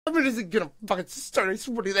Isn't gonna fucking start.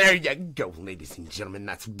 There you go, ladies and gentlemen.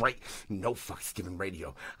 That's right. No fucks given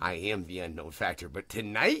radio. I am the unknown factor. But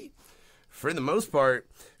tonight, for the most part,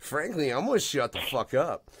 frankly, I'm gonna shut the fuck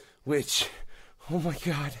up. Which, oh my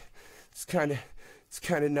god, it's kind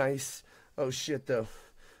of nice. Oh shit, though.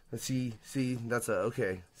 Let's see, that's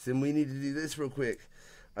okay. So we need to do this real quick.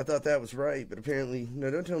 I thought that was right, but apparently, no.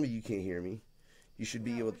 Don't tell me you can't hear me. You should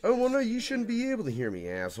be able to, oh, well, no, you shouldn't be able to hear me,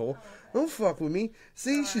 asshole. Don't fuck with me.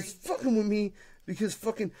 See, she's fucking with me because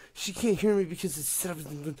fucking, she can't hear me because it's,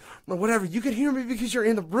 whatever. You can hear me because you're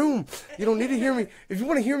in the room. You don't need to hear me. If you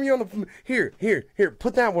want to hear me on the, here,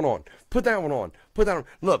 put that one on. Put that on.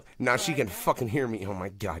 Look, now she can fucking hear me. Oh my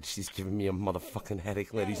god, she's giving me a motherfucking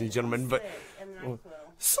headache, ladies and gentlemen, but...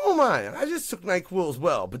 So am I. I just took NyQuil as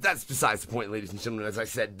well. But that's besides the point, ladies and gentlemen. As I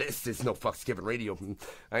said, this is No Fucks Given Radio.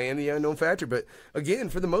 I am the unknown factor. But again,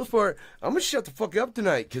 for the most part, I'm going to shut the fuck up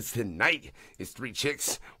tonight. Because tonight is 3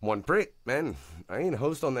 chicks, 1 prick. Man, I ain't a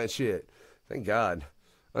host on that shit. Thank God.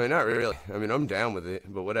 I mean, not really. I mean, I'm down with it.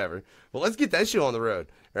 But whatever. Well, let's get that show on the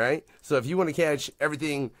road. All right? So if you want to catch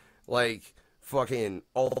everything like... fucking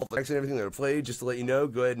all the tracks and everything that are played, just to let you know,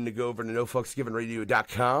 go ahead and go over to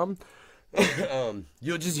nofucksgivenradio.com.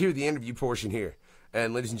 You'll just hear the interview portion here.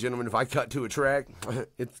 And ladies and gentlemen, if I cut to a track,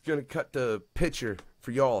 it's gonna cut the picture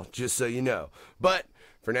for y'all, just so you know. But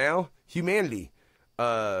for now, humanity.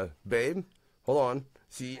 Babe, hold on.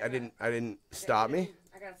 See, I didn't stop me.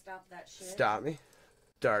 I gotta stop that shit. Stop me.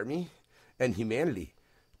 Start me. And humanity.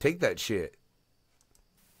 Take that shit.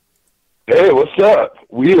 Hey, what's up?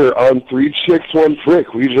 We are on 3 Chicks, 1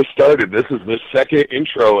 Prick. We just started. This is the second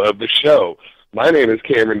intro of the show. My name is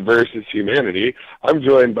Cameron versus Humanity. I'm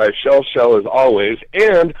joined by Chelle as always,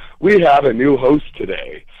 and we have a new host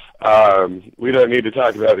today. We don't need to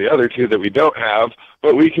talk about the other 2 that we don't have,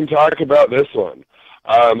 but we can talk about this one.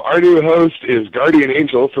 Our new host is Guardian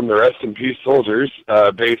Angel from the Rest in Peace Soldiers,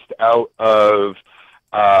 based out of,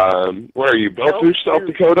 where are you, Belfouche, South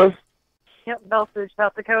Dakota? Yep, Belfouche,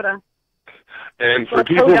 South Dakota. And for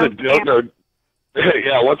people that don't know,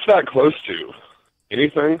 yeah, what's that close to?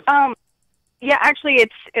 Anything? Yeah, actually,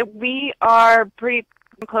 we are pretty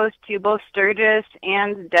close to both Sturgis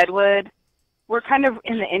and Deadwood. We're kind of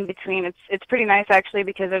in the in-between. It's pretty nice, actually,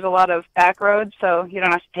 because there's a lot of back roads, so you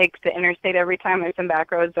don't have to take the interstate every time. There's some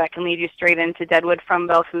back roads that can lead you straight into Deadwood from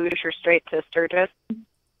Belfouche or straight to Sturgis.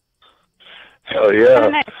 Hell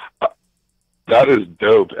yeah. That is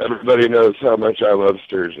dope. Everybody knows how much I love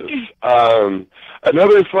Sturgis.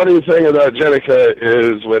 Another funny thing about Jenica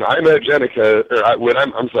is when I met Jenica, or when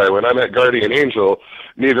I met Guardian Angel,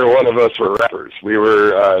 neither one of us were rappers. We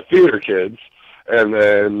were theater kids, and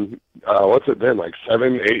then what's it been, like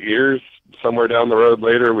 7, 8 years? Somewhere down the road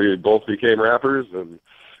later, we both became rappers, and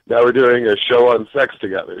now we're doing a show on sex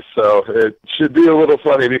together. So it should be a little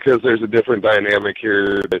funny because there's a different dynamic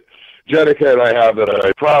here that Jenica and I have that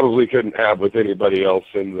I probably couldn't have with anybody else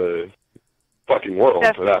in the fucking world,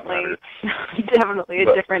 for that matter. Definitely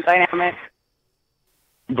a different dynamic.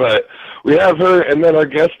 But we have her, and then our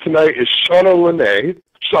guest tonight is Shawna Lenee.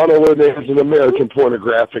 Shawna Lenee is an American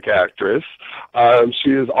pornographic actress.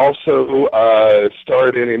 She has also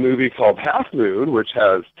starred in a movie called Half Moon, which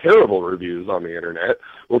has terrible reviews on the internet.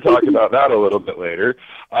 We'll talk about that a little bit later.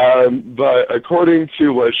 But according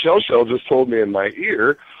to what Shelle just told me in my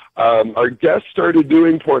ear, our guest started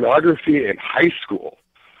doing pornography in high school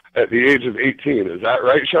at the age of 18. Is that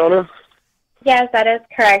right, Shawna? Yes, that is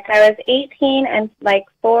correct. I was 18 and like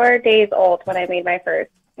 4 days old when I made my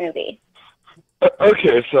first movie.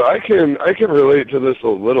 Okay, so I can relate to this a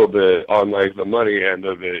little bit on like the money end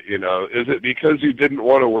of it. You know, is it because you didn't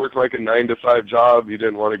want to work like a 9-to-5 job? You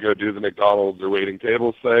didn't want to go do the McDonald's or waiting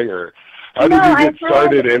tables thing, or how did you get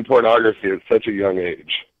started in pornography at such a young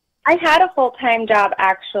age? I had a full-time job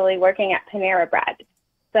actually working at Panera Bread.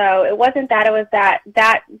 So it wasn't that, it was that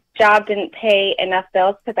job didn't pay enough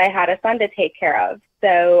bills because I had a son to take care of.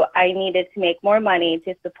 So I needed to make more money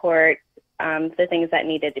to support the things that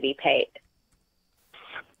needed to be paid.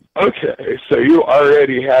 Okay, so you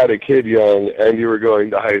already had a kid young, and you were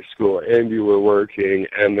going to high school, and you were working,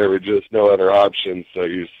 and there were just no other options, so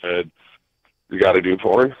you said, you got to do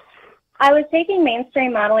porn? I was taking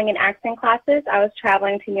mainstream modeling and acting classes. I was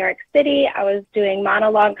traveling to New York City. I was doing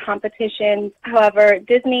monologue competitions. However,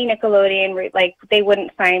 Disney, Nickelodeon, they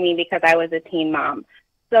wouldn't sign me because I was a teen mom.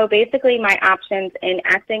 So basically my options in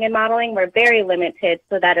acting and modeling were very limited,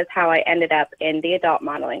 so that is how I ended up in the adult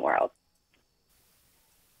modeling world.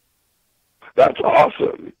 That's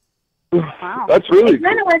awesome. Wow. That's really It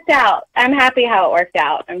kind of worked out. I'm happy how it worked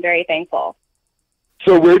out. I'm very thankful.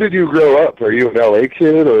 So where did you grow up? Are you an LA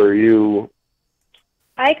kid, or are you...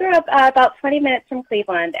 I grew up about 20 minutes from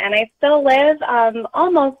Cleveland, and I still live I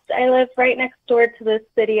live right next door to the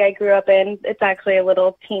city I grew up in. It's actually a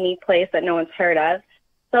little teeny place that no one's heard of.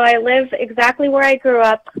 So I live exactly where I grew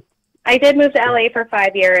up. I did move to LA for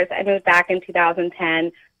 5 years. I moved back in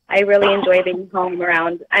 2010. I really enjoy being home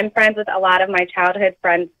around. I'm friends with a lot of my childhood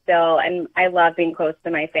friends still, and I love being close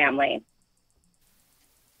to my family.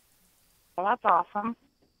 Well, that's awesome.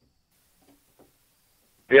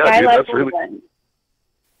 Yeah, I dude, love that's Cleveland. really.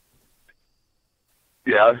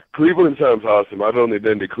 Yeah, Cleveland sounds awesome. I've only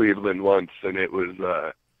been to Cleveland once, and it was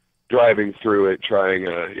driving through it, trying.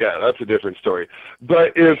 Yeah, that's a different story.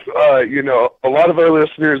 But if you know, a lot of our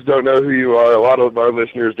listeners don't know who you are. A lot of our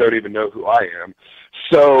listeners don't even know who I am.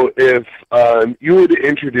 So if you would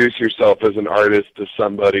introduce yourself as an artist to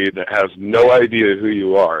somebody that has no idea who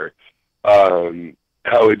you are,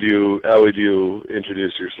 how would you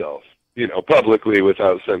introduce yourself? You know, publicly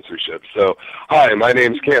without censorship. So, hi, my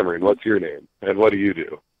name's Cameron. What's your name, and what do you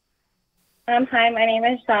do? Hi, my name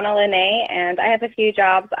is Shawna Lenee, and I have a few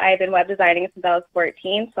jobs. I've been web designing since I was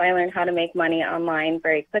 14, so I learned how to make money online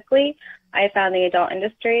very quickly. I found the adult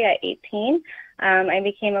industry at 18. I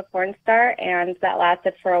became a porn star, and that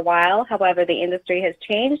lasted for a while. However, the industry has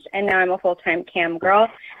changed, and now I'm a full-time cam girl.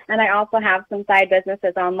 And I also have some side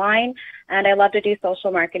businesses online, and I love to do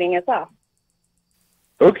social marketing as well.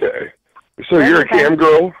 Okay. So you're a cam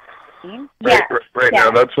girl? Yeah. Right now,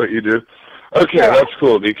 that's what you do? Okay, Yeah. That's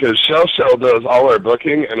cool, because Chelle does all our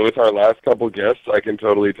booking, and with our last couple guests, I can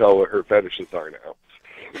totally tell what her fetishes are now.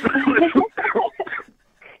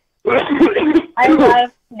 I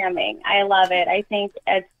love camming. I love it. I think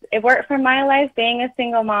it worked for my life. Being a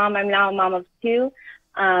single mom, I'm now a mom of two.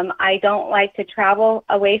 I don't like to travel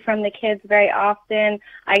away from the kids very often.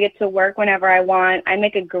 I get to work whenever I want. I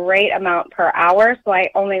make a great amount per hour, so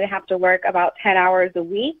I only have to work about 10 hours a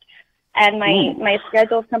week. And my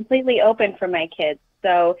schedule is completely open for my kids.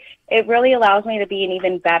 So it really allows me to be an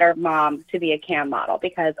even better mom to be a cam model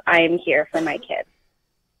because I am here for my kids.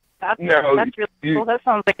 That's really cool. That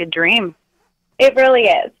sounds like a dream. It really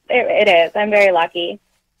is. It is. I'm very lucky.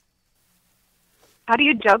 How do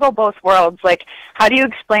you juggle both worlds? Like, how do you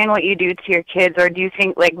explain what you do to your kids, or do you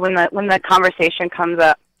think, like, when the conversation comes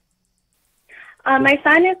up? My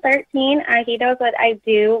son is 13. He knows what I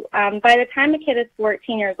do. By the time a kid is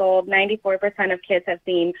 14 years old, 94% of kids have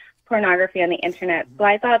seen pornography on the internet. So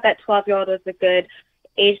I thought that 12-year-old was a good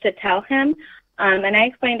age to tell him. And I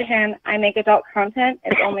explained to him, I make adult content.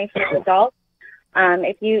 It's only for adults.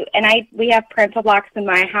 We have parental blocks in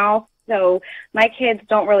my house. So my kids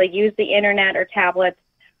don't really use the internet or tablets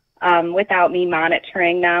without me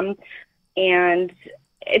monitoring them. And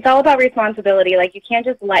it's all about responsibility. Like, you can't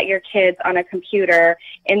just let your kids on a computer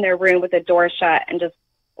in their room with the door shut and just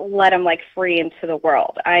let them, like, free into the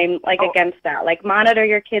world. I'm, against that. Like, monitor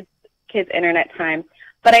your kids' internet time.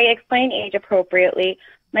 But I explain age appropriately.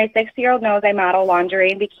 My 6-year-old knows I model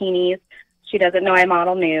lingerie and bikinis. She doesn't know I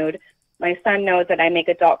model nude. My son knows that I make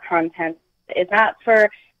adult content. It's not for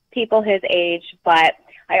people his age, but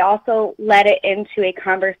I also let it into a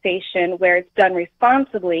conversation where it's done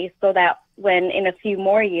responsibly so that when in a few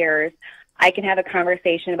more years I can have a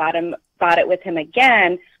conversation about it with him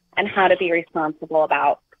again and how to be responsible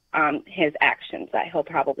about his actions that he'll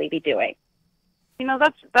probably be doing. You know,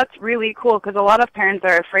 that's really cool because a lot of parents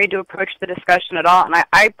are afraid to approach the discussion at all. And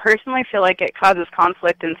I personally feel like it causes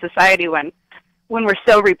conflict in society when we're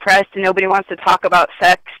so repressed and nobody wants to talk about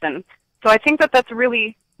sex. And so I think that that's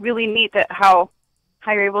really, really neat that how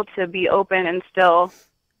you're able to be open and still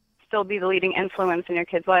be the leading influence in your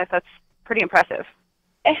kid's life. That's pretty impressive.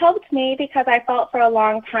 It helped me because I felt for a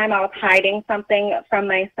long time I was hiding something from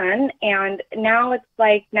my son, and now it's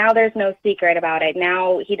like, now there's no secret about it.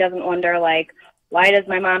 Now he doesn't wonder, like, why does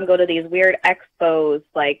my mom go to these weird expos,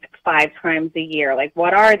 like, 5 times a year? Like,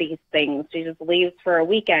 what are these things? She just leaves for a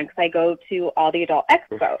weekend because I go to all the adult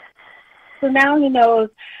expos. So now he knows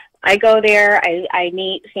I go there, I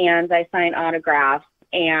meet fans, I sign autographs,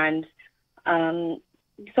 and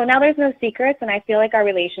so now there's no secrets, and I feel like our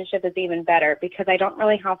relationship is even better because I don't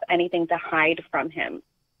really have anything to hide from him.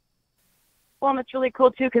 Well, and it's really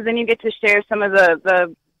cool, too, because then you get to share some of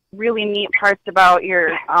the really neat parts about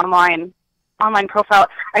your online profile.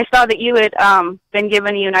 I saw that you had been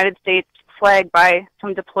given a United States flag by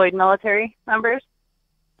some deployed military members.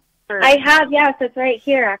 I have, yes. It's right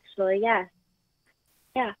here, actually, yes.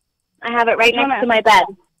 Yeah. I have it right next to my bed.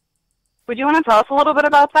 Would you want to tell us a little bit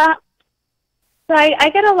about that? So I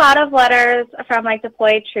get a lot of letters from, like,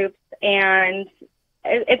 deployed troops, and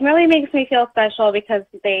it really makes me feel special because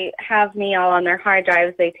they have me all on their hard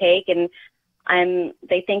drives they take, and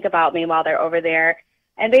they think about me while they're over there.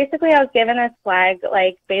 And basically I was given this flag,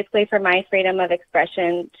 like, basically for my freedom of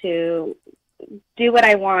expression to do what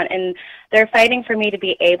I want. And they're fighting for me to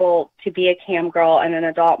be able to be a cam girl and an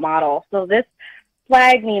adult model. So this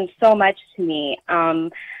flag means so much to me.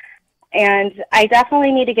 And I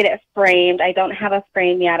definitely need to get it framed. I don't have a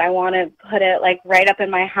frame yet. I want to put it, like, right up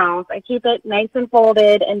in my house. I keep it nice and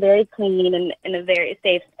folded and very clean and in a very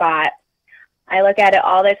safe spot. I look at it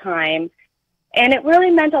all the time. And it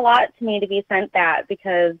really meant a lot to me to be sent that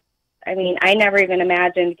because, I mean, I never even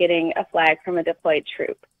imagined getting a flag from a deployed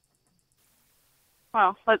troop.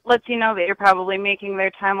 Well, lets you know that you're probably making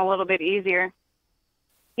their time a little bit easier.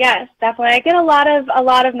 Yes, definitely. I get a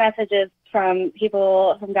lot of messages from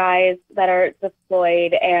people, from guys that are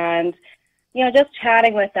deployed, and just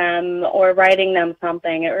chatting with them or writing them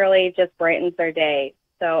something. It really just brightens their day.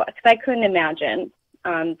 So, because I couldn't imagine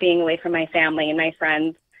being away from my family and my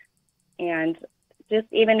friends, and just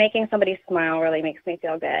even making somebody smile really makes me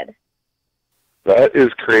feel good. That is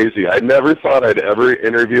crazy. I never thought I'd ever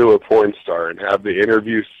interview a porn star and have the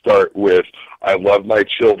interview start with, I love my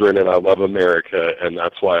children and I love America, and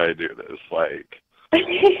that's why I do this. Like,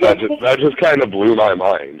 that just kind of blew my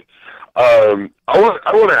mind. I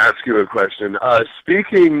want to ask you a question.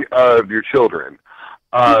 Speaking of your children,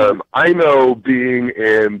 I know being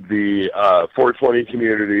in the 420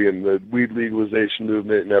 community and the weed legalization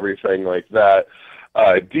movement and everything like that,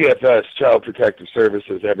 DFS, Child Protective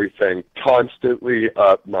Services, everything, constantly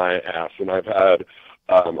up my ass. And I've had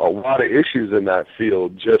a lot of issues in that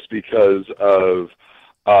field just because of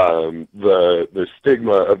the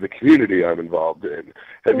stigma of the community I'm involved in.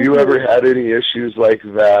 Have you ever had any issues like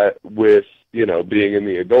that with, being in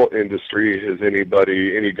the adult industry? Has any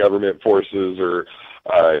government forces or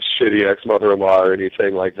shitty ex-mother-in-law or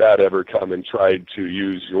anything like that ever come and tried to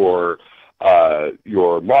use your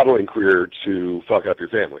modeling career to fuck up your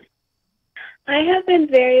family? I have been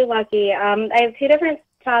very lucky. I have two different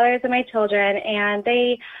fathers of my children, and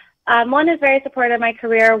they, one is very supportive of my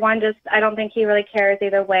career. One just, I don't think he really cares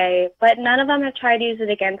either way, but none of them have tried to use it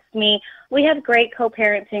against me. We have great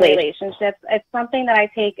co-parenting relationships. It's something that I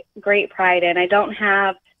take great pride in. I don't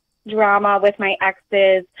have drama with my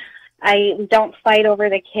exes. I don't fight over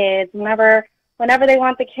the kids. Whenever they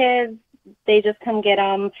want the kids, they just come get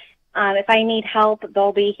them. If I need help,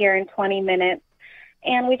 they'll be here in 20 minutes.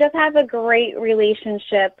 And we just have a great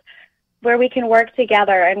relationship where we can work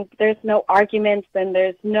together, and there's no arguments and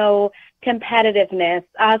there's no competitiveness.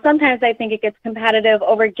 Sometimes I think it gets competitive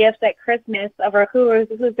over gifts at Christmas, over who's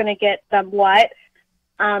going to get them what.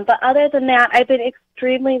 But other than that, I've been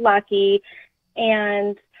extremely lucky,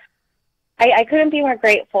 and I couldn't be more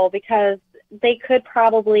grateful because they could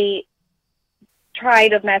probably try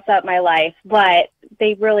to mess up my life, but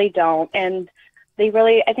they really don't. And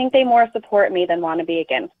I think they more support me than want to be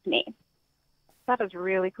against me. That is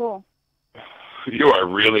really cool. You are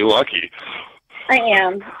really lucky. I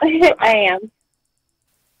am. I am.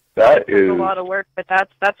 That is a lot of work, but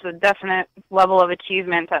that's a definite level of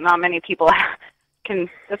achievement that not many people can.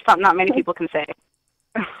 That's something not many people can say.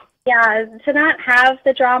 Yeah, to not have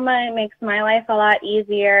the drama, it makes my life a lot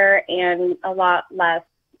easier and a lot less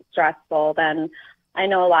stressful than I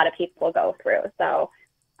know a lot of people go through. So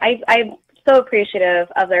I'm so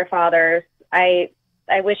appreciative of their fathers. I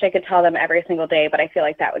wish I could tell them every single day, but I feel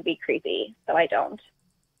like that would be creepy, so I don't.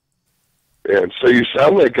 And so you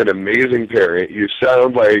sound like an amazing parent. You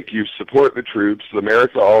sound like you support the troops,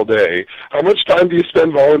 America all day. How much time do you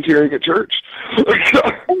spend volunteering at church?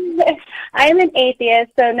 I'm an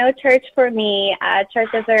atheist, so no church for me. Church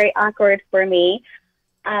is very awkward for me.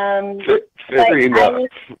 Fair enough.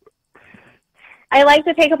 I like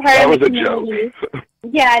to take a part that in the was community. A joke.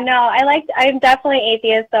 Yeah, no, I'm definitely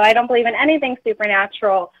atheist, so I don't believe in anything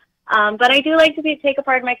supernatural. But I do like to take a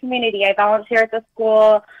part in my community. I volunteer at the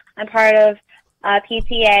school. I'm part of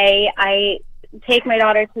PTA. I take my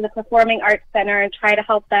daughter to the Performing Arts Center and try to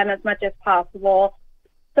help them as much as possible.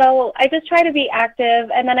 So I just try to be active,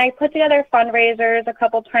 and then I put together fundraisers a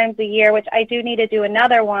couple times a year, which I do need to do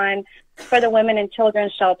another one for the Women and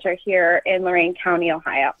Children's Shelter here in Lorain County,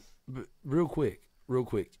 Ohio. But real quick,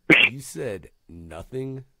 you said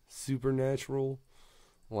nothing supernatural?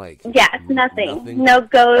 Like yes, nothing. No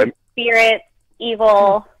ghosts, spirits,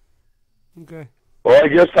 evil. Okay. Well, I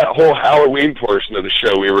guess that whole Halloween portion of the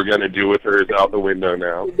show we were going to do with her is out the window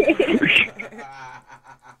now.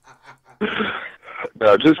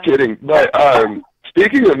 No, just kidding. But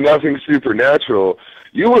speaking of nothing supernatural,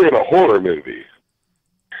 you were in a horror movie.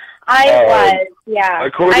 I was, yeah.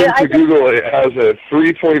 According to Google, it has a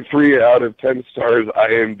 3.3 out of 10 stars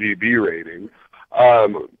IMDb rating.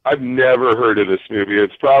 I've never heard of this movie.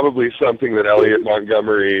 It's probably something that Elliot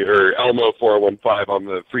Montgomery or Elmo 415 on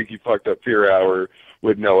the Freaky Fucked Up Fear Hour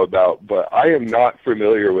would know about, but I am not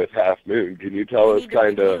familiar with Half Moon. Can you tell us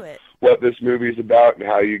kind of what this movie's about and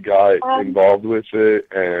how you got involved with it?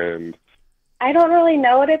 And I don't really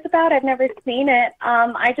know what it's about. I've never seen it.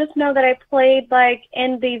 I just know that I played like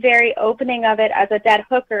in the very opening of it as a dead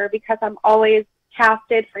hooker because I'm always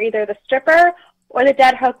casted for either the stripper or the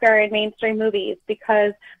dead hooker in mainstream movies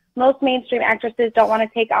because most mainstream actresses don't want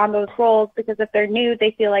to take on those roles because if they're nude,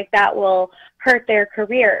 they feel like that will hurt their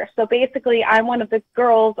career. So basically, I'm one of the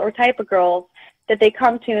girls or type of girls that they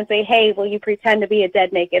come to and say, hey, will you pretend to be a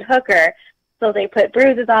dead naked hooker? So they put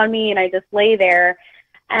bruises on me and I just lay there.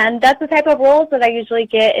 And that's the type of roles that I usually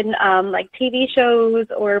get in like TV shows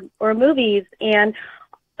or movies. And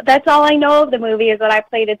that's all I know of the movie is that I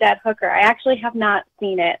played a dead hooker. I actually have not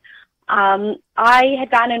seen it. I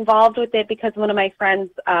had gotten involved with it because one of my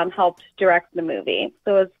friends helped direct the movie.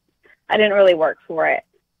 So I didn't really work for it.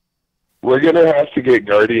 We're going to have to get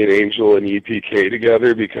Guardian Angel and EPK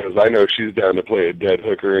together because I know she's down to play a dead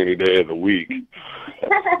hooker any day of the week.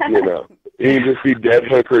 You know, you can just be dead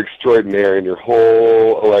hooker extraordinaire and your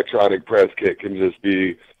whole electronic press kit can just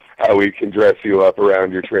be how we can dress you up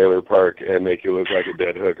around your trailer park and make you look like a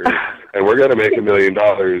dead hooker. And we're going to make $1 million,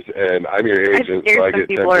 and I'm your agent, so I get 10%.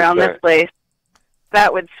 People around this place.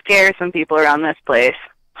 That would scare some people around this place.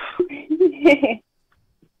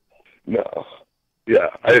 No. Yeah,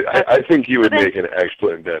 I think you would make an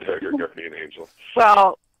excellent dead hooker, Guardian Angel.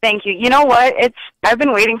 Well, thank you. You know what? I've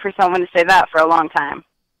been waiting for someone to say that for a long time.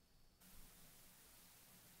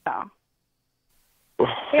 So.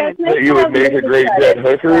 Yeah, that you would make a great dead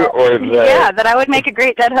hooker, or that... Yeah, that I would make a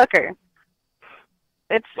great dead hooker.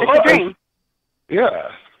 It's a dream.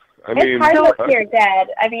 Yeah. I mean, it's hard to look you're dead.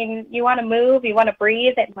 I mean, you want to move, you want to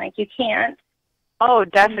breathe, and like you can't. Oh,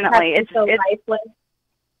 definitely. It's lifeless.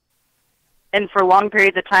 And for long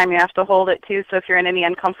periods of time, you have to hold it too. So if you're in any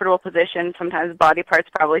uncomfortable position, sometimes body parts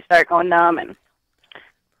probably start going numb. And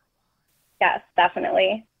yes,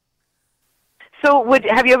 definitely. So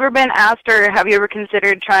have you ever been asked or have you ever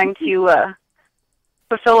considered trying to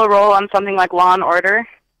fulfill a role on something like Law & Order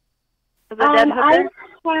as a dead hooker?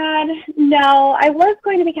 I was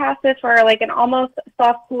going to be casted for like an almost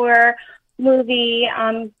softcore movie.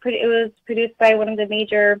 It was produced by one of the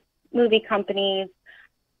major movie companies.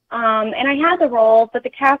 And I had the role, but the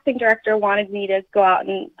casting director wanted me to go out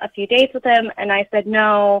on a few dates with him, and I said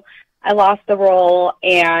no. I lost the role,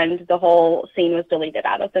 and the whole scene was deleted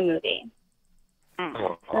out of the movie.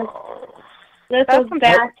 This was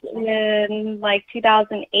back in like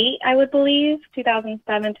 2008, I would believe,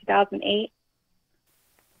 2007, 2008.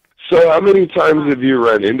 So how many times have you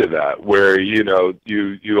run into that where, you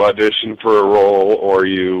audition for a role or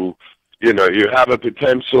you have a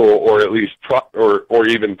potential or at least or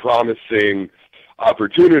even promising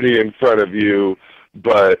opportunity in front of you,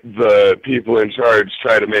 but the people in charge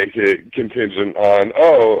try to make it contingent on,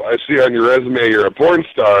 oh, I see on your resume you're a porn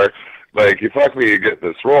star, like, you fuck me, you get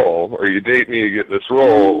this role, or you date me, you get this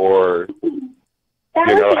role, or,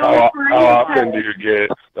 how often do you get,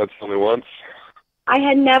 that's only once? I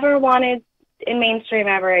had never wanted in mainstream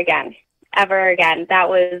ever again. That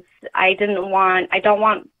was, I didn't want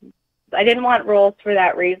roles for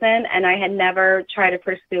that reason, and I had never tried to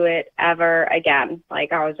pursue it ever again.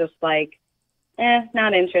 Like, I was just like,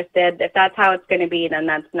 not interested. If that's how it's going to be, then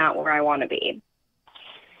that's not where I want to be.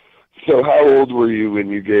 So how old were you when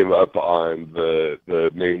you gave up on the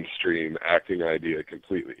mainstream acting idea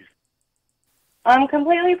completely?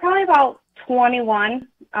 Completely, probably about 21.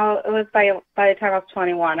 It was by the time I was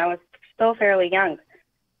 21. I was still fairly young.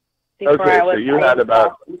 Okay, so you had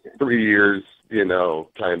about 3 years,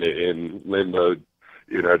 kind of in limbo,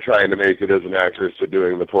 trying to make it as an actress but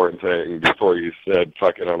doing the porn thing before you said,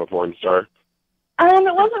 fuck it, I'm a porn star?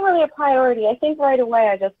 It wasn't really a priority. I think right away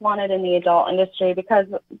I just wanted in the adult industry because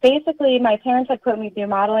basically my parents had put me through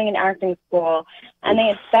modeling and acting school, and they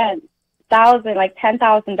had spent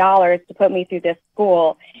 $10,000 to put me through this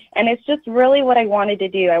school. And it's just really what I wanted to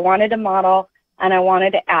do. I wanted to model and I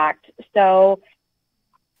wanted to act. So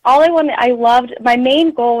my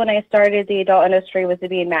main goal when I started the adult industry was to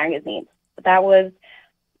be in magazines. I was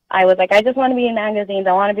like, I just want to be in magazines.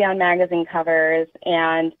 I want to be on magazine covers.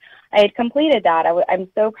 And I had completed that. I'm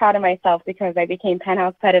so proud of myself because I became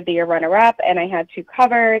Penthouse Pet of the Year runner-up, and I had 2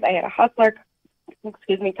 covers. I had a Hustler,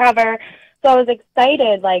 cover. So I was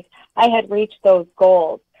excited, like I had reached those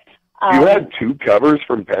goals. You had 2 covers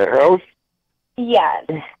from Penthouse? Yes.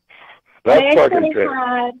 That's fucking sick.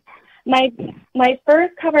 My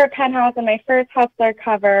first cover of Penthouse and my first Hustler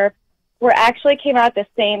cover were actually came out at the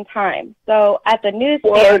same time. So at the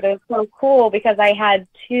newsstand, it was so cool because I had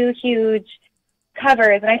 2 huge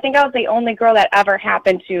covers, and I think I was the only girl that ever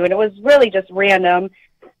happened to, and it was really just random.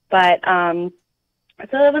 But so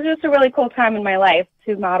it was just a really cool time in my life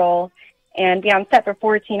to model and be on set for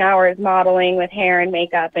 14 hours modeling with hair and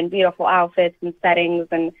makeup and beautiful outfits and settings,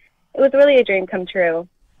 and it was really a dream come true.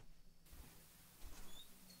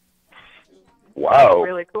 Wow. That's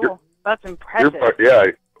really cool. That's impressive. Yeah.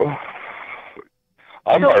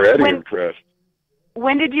 I'm already impressed.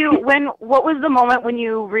 What was the moment when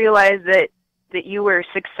you realized that you were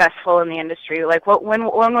successful in the industry? Like, when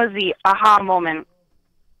was the aha moment?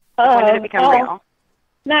 When did it become real?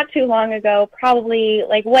 Not too long ago, probably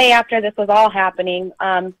like way after this was all happening.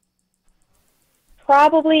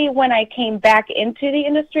 Probably when I came back into the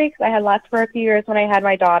industry, because I had left for a few years when I had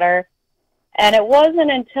my daughter. And it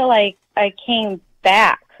wasn't until I came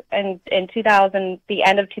back in the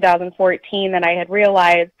end of 2014 that I had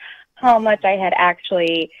realized how much I had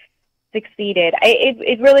actually succeeded.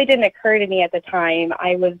 It really didn't occur to me at the time.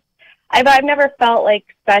 I've never felt like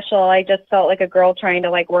special. I just felt like a girl trying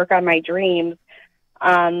to like work on my dreams.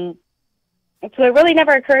 So it really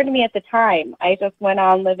never occurred to me at the time. I just went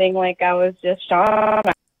on living like I was just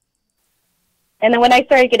Shawna. And then when I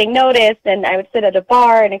started getting noticed, and I would sit at a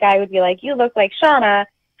bar, and a guy would be like, "You look like Shawna,"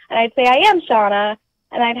 and I'd say, "I am Shawna,"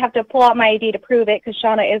 and I'd have to pull out my ID to prove it because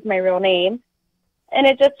Shawna is my real name. And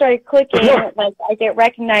it just started clicking. Like, I get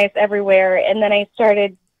recognized everywhere, and then I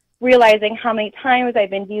started realizing how many times I've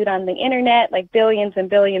been viewed on the internet, like billions and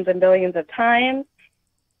billions and billions of times.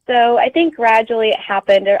 So I think gradually it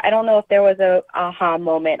happened. I don't know if there was a aha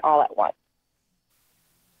moment all at once.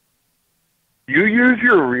 You use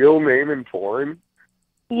your real name in porn?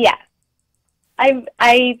 Yes.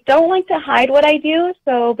 I don't like to hide what I do,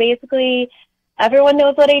 so basically everyone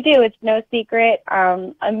knows what I do. It's no secret.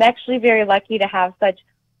 I'm actually very lucky to have such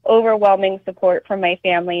overwhelming support from my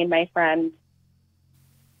family and my friends.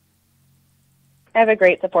 I have a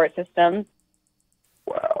great support system.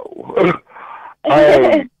 Wow.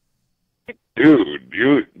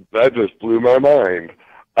 Dude, that just blew my mind.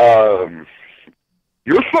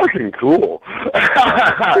 You're fucking cool.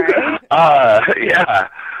 Yeah.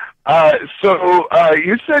 So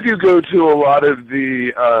you said you go to a lot of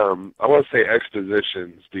the, I want to say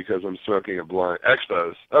expositions because I'm smoking a blunt.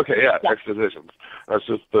 Expos. Okay, yeah, expositions. That's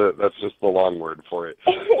just the long word for it.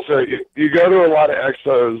 So you go to a lot of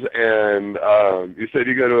expos, and you said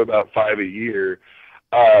you go to about 5 a year.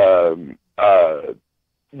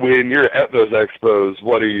 When you're at those expos,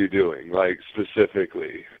 what are you doing, like,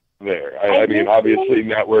 specifically there? I mean, obviously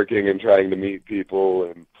networking and trying to meet people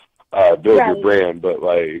and build your brand, but,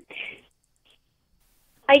 like...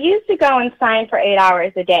 I used to go and sign for 8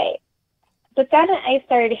 hours a day, but then I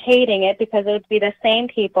started hating it because it would be the same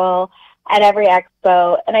people at every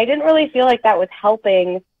expo, and I didn't really feel like that was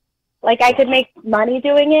helping. Like, I could make money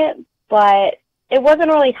doing it, but it wasn't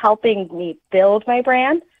really helping me build my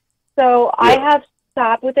brand. So I have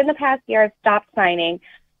stopped, within the past year, I've stopped signing,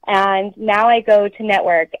 and now I go to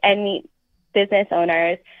network and meet business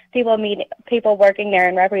owners, people working there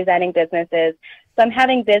and representing businesses. So I'm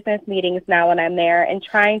having business meetings now when I'm there and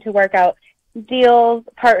trying to work out deals,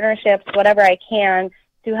 partnerships, whatever I can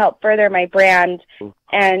to help further my brand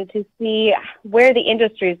and to see where the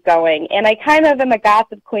industry is going. And I kind of am a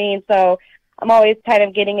gossip queen, so I'm always kind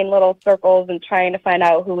of getting in little circles and trying to find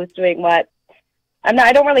out who is doing what.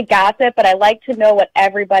 I don't really gossip, but I like to know what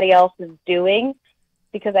everybody else is doing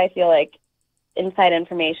because I feel like inside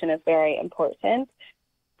information is very important.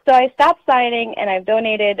 So I stopped signing, and I've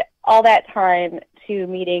donated all that time to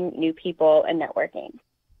meeting new people and networking.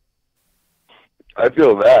 I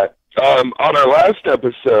feel that. On our last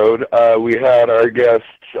episode, we had our guests,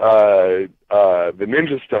 the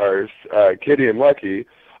Ninja Stars, Kitty and Lucky,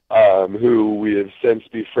 who we have since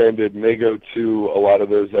befriended, and they go to a lot of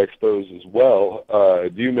those expos as well.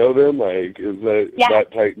 Do you know them? Like, is that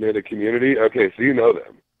tight-knit a community? Okay, so you know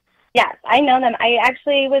them. Yes, I know them. I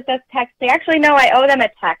actually was just texting. Actually, no, I owe them a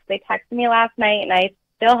text. They texted me last night, and I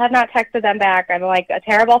still have not texted them back. I'm like a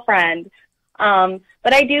terrible friend.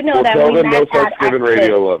 But I do know them. Tell them No Fucks Given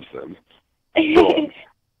Radio loves them.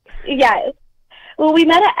 Yes. Well, we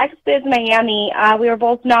met at XBiz Miami. We were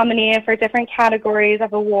both nominated for different categories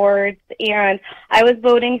of awards, and I was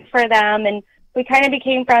voting for them, and we kind of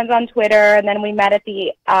became friends on Twitter, and then we met at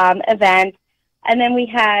the event, and then we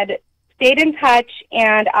had stayed in touch,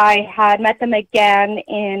 and I had met them again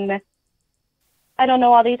in, I don't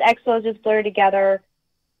know, all these expos just blur together,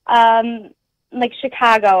 like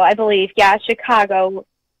Chicago, I believe. Yeah, Chicago,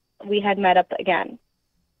 we had met up again.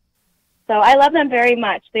 So I love them very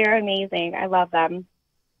much. They're amazing. I love them.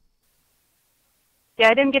 Yeah,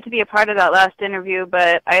 I didn't get to be a part of that last interview,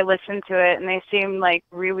 but I listened to it, and they seem like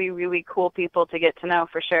really, really cool people to get to know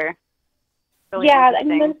for sure. Really yeah, I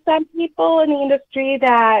mean, there's some people in the industry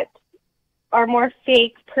that are more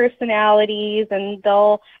fake personalities, and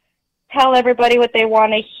they'll tell everybody what they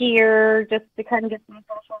want to hear just to kind of get some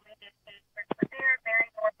social media attention. But they're very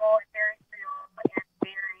normal and very real and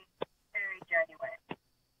very, very genuine.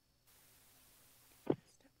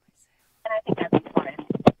 And I think that's important.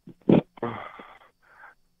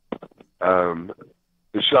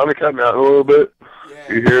 Is Shawna cutting out a little bit?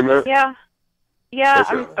 Yeah. You hearing that? Yeah. Yeah,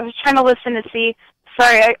 I was trying to listen to see.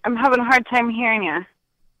 Sorry, I'm having a hard time hearing you.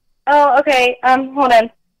 Oh, okay. Hold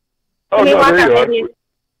on. Oh, no, there you are.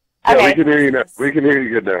 Yeah, Okay. we can hear you now. We can hear you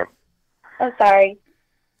good now. Oh, sorry.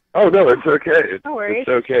 Oh, no, it's okay. No worries. It's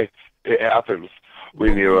okay. It happens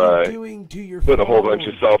when you doing to your put a whole bunch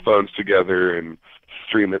phone? of cell phones together and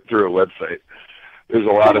stream it through a website. There's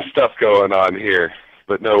a lot of stuff going on here,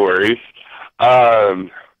 but no worries.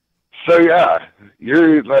 So yeah,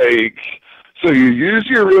 you're like, so you use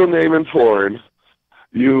your real name in porn.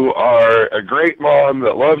 You are a great mom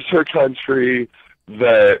that loves her country,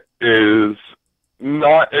 that is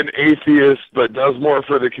not an atheist but does more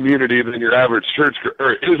for the community than your average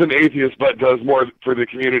or is an atheist but does more for the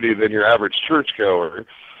community than your average churchgoer.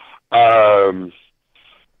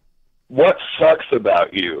 What sucks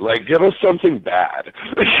about you? Like, give us something bad.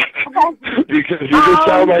 Because you just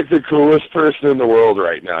sound like the coolest person in the world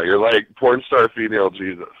right now. You're like porn star female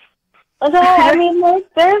Jesus. So, I mean,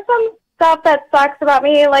 there's some stuff that sucks about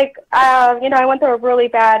me. Like, you know, I went through a really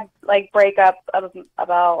bad, like, breakup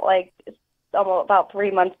about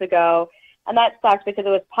 3 months ago. And that sucks because it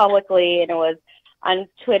was publicly and it was on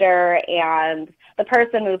Twitter. And the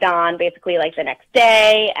person moved on basically, like, the next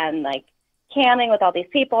day and, like, camming with all these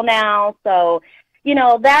people now. So, you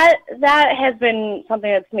know, that has been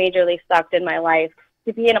something that's majorly sucked in my life,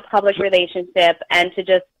 to be in a public relationship and to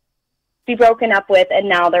just be broken up with, and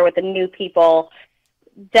now they're with the new people.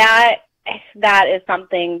 That is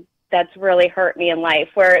something that's really hurt me in life,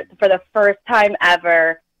 where for the first time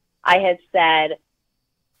ever, I had said,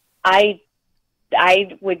 I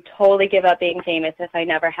would totally give up being famous if I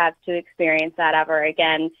never had to experience that ever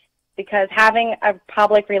again, because having a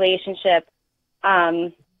public relationship,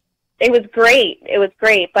 it was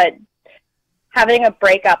great, but having a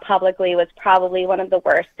breakup publicly was probably one of the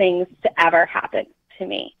worst things to ever happen to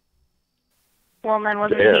me. Well, then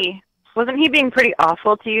wasn't he being pretty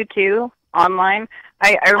awful to you too online?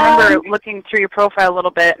 I remember looking through your profile a little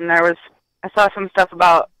bit, and I saw some stuff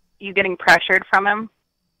about you getting pressured from him.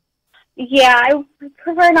 Yeah, I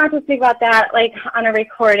prefer not to speak about that, like, on a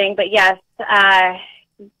recording, but yes,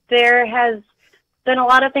 there has been a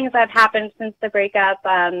lot of things that have happened since the breakup.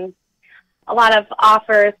 A lot of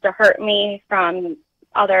offers to hurt me from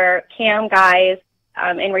other cam guys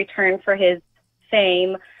in return for his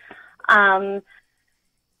fame. So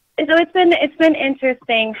it's been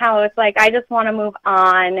interesting how it's like I just want to move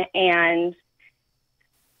on, and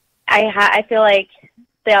I feel like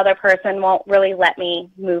the other person won't really let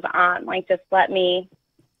me move on. Like, just let me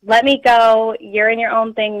go. You're in your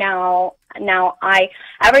own thing now. Now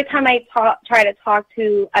every time I try to talk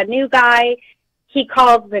to a new guy, he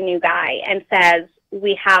calls the new guy and says,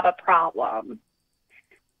 we have a problem.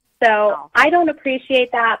 So I don't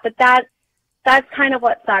appreciate that, but that's kind of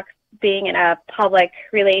what sucks, being in a public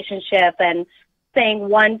relationship, and saying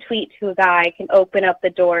one tweet to a guy can open up the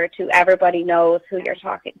door to everybody knows who you're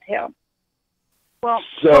talking to. Well,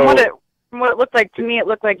 from what it looked like to me, it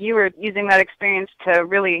looked like you were using that experience to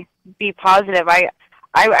really be positive. I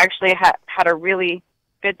actually had a really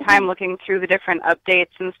good time looking through the different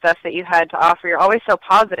updates and stuff that you had to offer. You're always so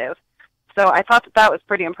positive. So I thought that was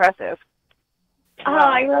pretty impressive. Oh,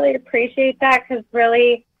 I really appreciate that, because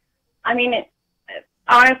really, I mean,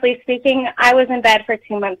 honestly speaking, I was in bed for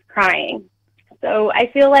 2 months crying. So I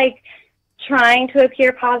feel like trying to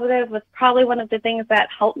appear positive was probably one of the things that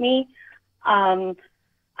helped me.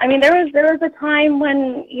 I mean, there was a time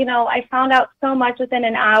when, you know, I found out so much within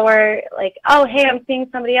an hour, like, oh, hey, I'm seeing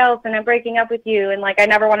somebody else and I'm breaking up with you, and, like, I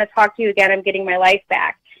never want to talk to you again, I'm getting my life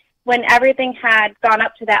back. When everything had gone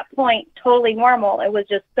up to that point, totally normal, it was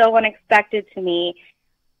just so unexpected to me.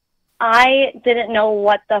 I didn't know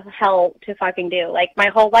what the hell to fucking do. Like, my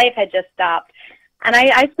whole life had just stopped. And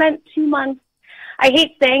I spent 2 months, I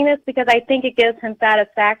hate saying this because I think it gives him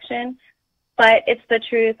satisfaction, but it's the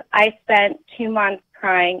truth. I spent 2 months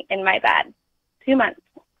crying in my bed. 2 months.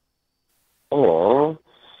 Aww.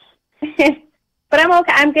 But I'm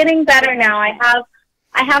okay. I'm getting better now. I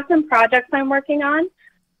have some projects I'm working on,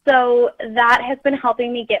 so that has been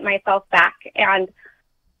helping me get myself back. And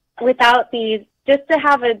without these just to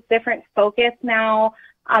have a different focus now,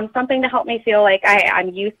 something to help me feel like I'm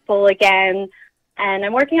useful again. And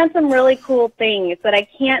I'm working on some really cool things that I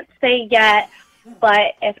can't say yet,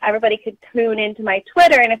 but if everybody could tune into my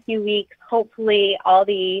Twitter in a few weeks, hopefully all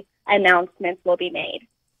the announcements will be made.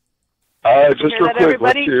 Just real quick,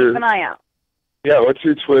 everybody keep an eye out. Yeah, what's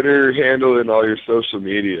your Twitter handle and all your social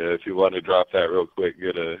media? If you want to drop that real quick,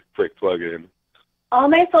 get a quick plug in. All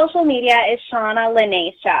my social media is Shawna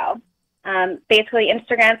Lenee Show. Basically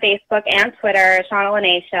Instagram, Facebook, and Twitter, Shawna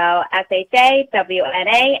Lenee Show,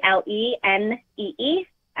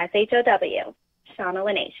 SHAWNALENEESHOW, Shawna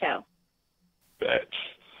Lenee Show. That's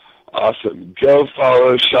awesome. Go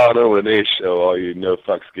follow Shawna Lenee Show, all you No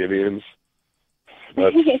Fucks Gideons.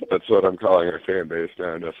 That's what I'm calling our fan base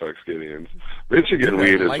now, No Fucks Gideons. Michigan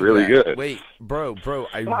weed is really good. Wait, bro,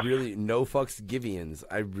 I really No Fucks Gideons.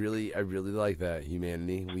 I really like that,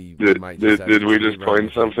 humanity. Did we just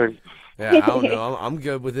coin something? Yeah, I don't know. I'm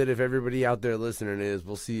good with it. If everybody out there listening is,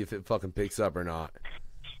 we'll see if it fucking picks up or not.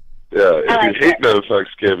 Yeah, if you hate No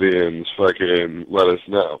Fucks Gideons, fucking let us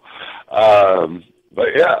know. But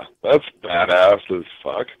yeah, that's badass as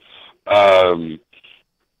fuck.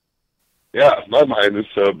 Yeah, my mind is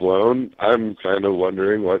so blown. I'm kind of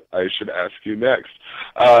wondering what I should ask you next.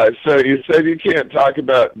 So you said you can't talk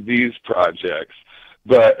about these projects,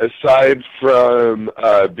 but aside from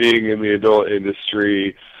being in the adult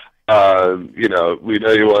industry, you know, we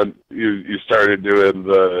know you started doing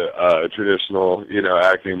the traditional, you know,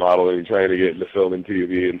 acting, modeling, trying to get into film and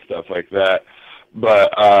TV and stuff like that.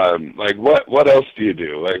 But like, what else do you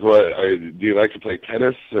do? Like, do you like to play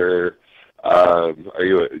tennis, or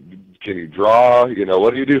can you draw? You know,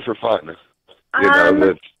 what do you do for fun?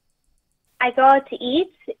 I go out to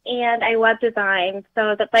eat and I web design.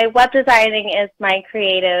 So that my web designing is my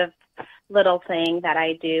creative little thing that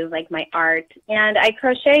I do, like my art. And I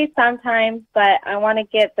crochet sometimes, but I want to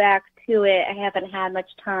get back to it. I haven't had much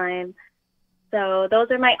time. So those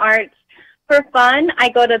are my arts. For fun, I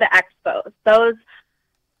go to the expos.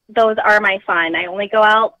 Those are my fun. I only go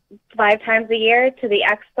out 5 times a year to the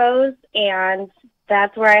expos, and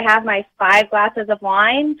that's where I have my 5 glasses of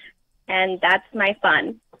wine, and that's my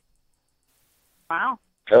fun. Wow.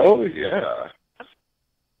 Oh, yeah.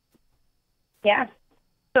 Yeah.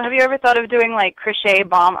 So have you ever thought of doing, like, crochet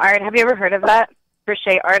bomb art? Have you ever heard of that?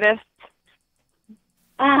 Crochet artists?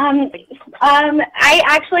 I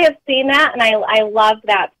actually have seen that, and I love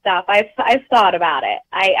that stuff. I've thought about it.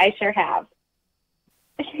 I sure have.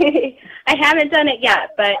 I haven't done it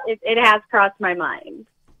yet, but it has crossed my mind.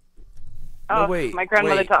 Oh, my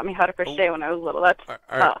grandmother taught me how to crochet when I was little. That's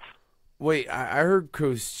tough. Wait, I heard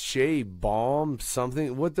crochet bomb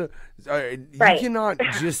something. What the? You cannot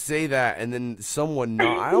just say that and then someone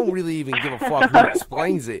not. I don't really even give a fuck who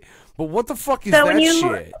explains it. But what the fuck is that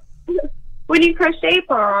shit? When you crochet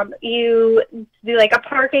bomb, you do like a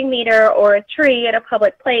parking meter or a tree at a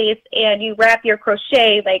public place, and you wrap your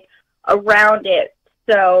crochet like around it.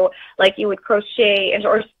 So like you would crochet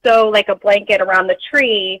or sew like a blanket around the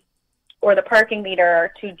tree or the parking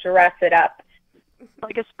meter to dress it up.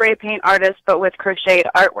 Like a spray paint artist, but with crocheted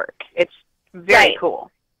artwork. It's very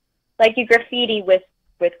cool. Like you graffiti with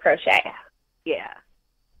crochet. Yeah.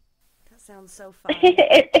 That sounds so fun.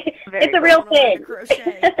 It's a real thing.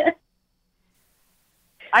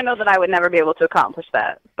 I know that I would never be able to accomplish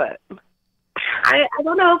that, but I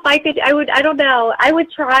don't know if I could. I don't know. I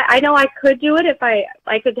would try. I know I could do it if I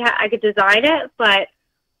could design it, but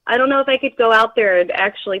I don't know if I could go out there and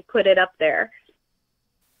actually put it up there.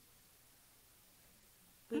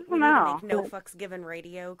 We need to make No Fucks Given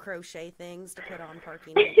radio crochet things to put on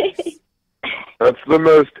parking meters. That's the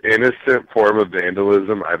most innocent form of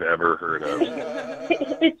vandalism I've ever heard of.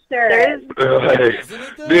 It sure is.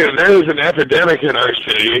 Dude, there's an epidemic in our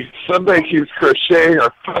city. Somebody keeps crocheting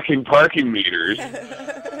our fucking parking meters. And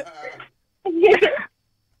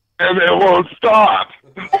it won't stop.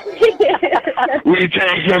 We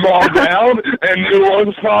take them all down, and new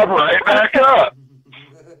ones pop right back up.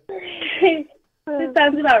 That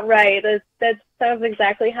sounds about right. That sounds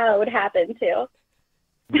exactly how it would happen, too.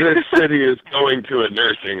 This city is going to a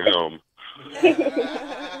nursing home.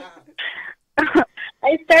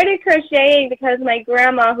 I started crocheting because my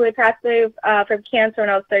grandma, who had passed away from cancer when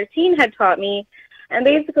I was 13, had taught me. And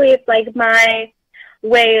basically it's like my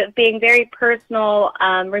way of being very personal,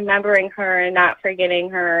 remembering her and not forgetting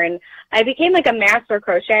her. And I became like a master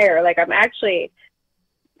crocheter. Like I'm actually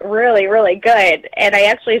really, really good. And I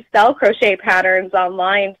actually sell crochet patterns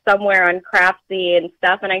online somewhere on Craftsy and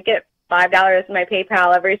stuff. And I get $5 in my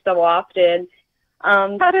PayPal every so often.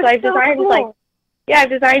 So I've designed cool. I've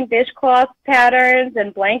designed dishcloth patterns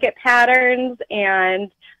and blanket patterns,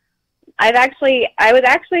 and I was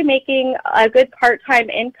actually making a good part-time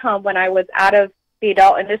income when I was out of the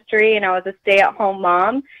adult industry and I was a stay-at-home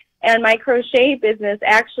mom. And my crochet business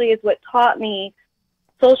actually is what taught me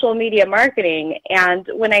social media marketing. And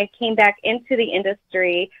when I came back into the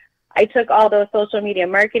industry, I took all those social media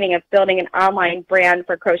marketing of building an online brand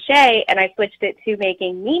for crochet and I switched it to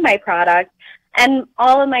making me my product. And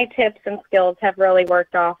all of my tips and skills have really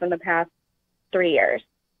worked off in the past 3 years.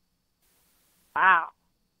 Wow.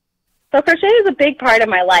 So crochet is a big part of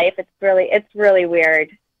my life. It's really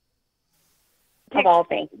weird. Of all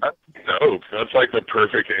things. That's dope. That's like the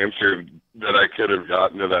perfect answer that I could have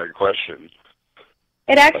gotten to that question.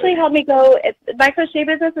 It actually helped me go. My crochet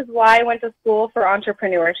business is why I went to school for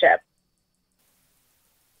entrepreneurship.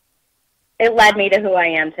 It led me to who I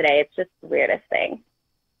am today. It's just the weirdest thing.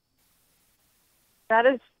 That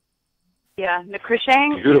is, yeah, the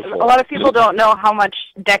crocheting, beautiful. A lot of people don't know how much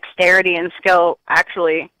dexterity and skill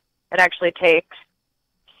it actually takes.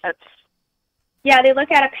 Yeah, they look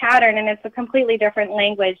at a pattern and it's a completely different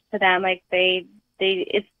language to them. Like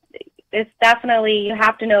it's definitely, you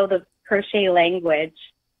have to know the crochet language.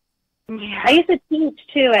 Yeah. I used to teach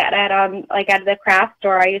too at the craft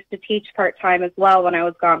store. I used to teach part-time as well when I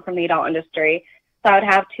was gone from the adult industry. So I would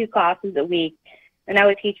have 2 classes a week and I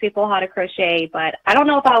would teach people how to crochet, but I don't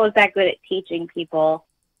know if I was that good at teaching people.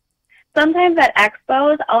 Sometimes at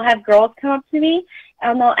expos, I'll have girls come up to me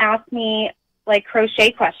and they'll ask me like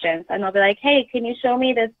crochet questions, and they'll be like, hey, can you show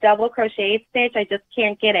me this double crochet stitch? I just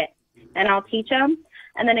can't get it. And I'll teach them.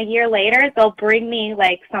 And then a year later, they'll bring me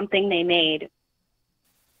like something they made.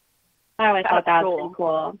 I always thought that was pretty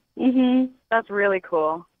cool. Mm-hmm. That's really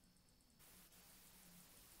cool.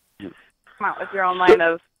 Come out with your own line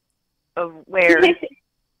of wear,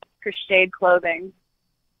 crocheted clothing,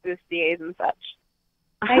 bustiers and such.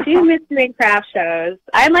 I do miss doing craft shows.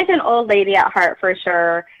 I'm like an old lady at heart for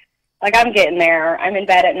sure. Like, I'm getting there. I'm in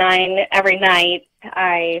bed at 9 every night.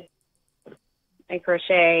 I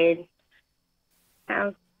crochet.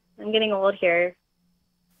 I'm getting old here.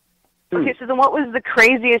 Okay, so then what was the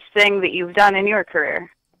craziest thing that you've done in your career?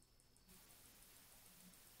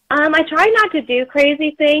 I try not to do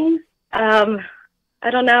crazy things. I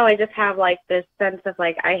don't know. I just have, like, this sense of,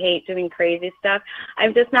 like, I hate doing crazy stuff.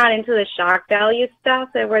 I'm just not into the shock value stuff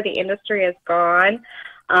that where the industry has gone.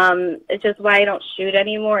 It's just why I don't shoot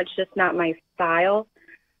anymore. It's just not my style.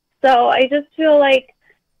 So I just feel like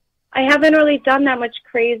I haven't really done that much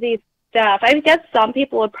crazy stuff. I guess some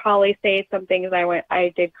people would probably say some things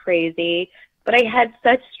I did crazy, but I had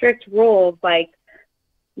such strict rules, like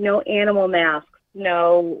no animal masks,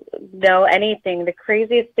 no anything. The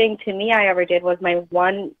craziest thing to me I ever did was my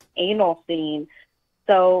one anal scene.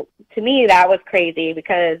 So to me that was crazy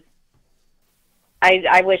because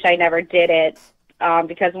I wish I never did it.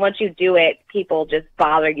 Because once you do it, people just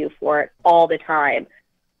bother you for it all the time.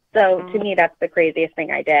 So to me, that's the craziest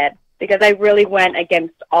thing I did because I really went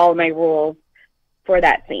against all my rules for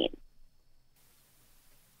that scene.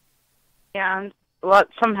 Yeah,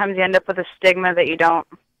 sometimes you end up with a stigma that you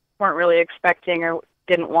weren't really expecting or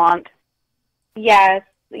didn't want. Yes,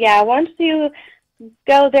 yeah. Once you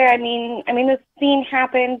go there, I mean, this scene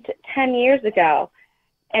happened 10 years ago,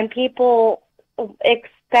 and people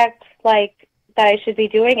expect like that I should be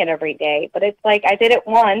doing it every day. But it's like I did it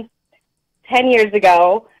once 10 years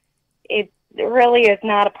ago. It really is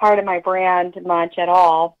not a part of my brand much at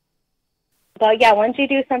all. But yeah, once you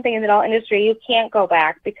do something in the adult industry, you can't go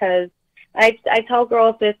back because I tell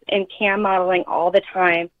girls this in cam modeling all the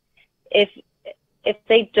time. If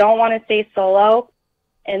they don't want to stay solo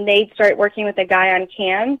and they start working with a guy on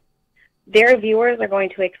cam, their viewers are going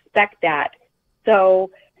to expect that.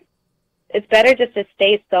 So it's better just to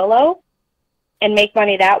stay solo and make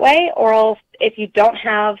money that way, or else if you don't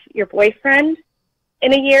have your boyfriend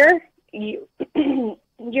in a year, you're going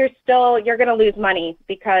to lose money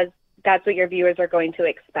because that's what your viewers are going to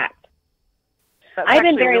expect. I've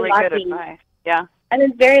been very lucky. Yeah. I've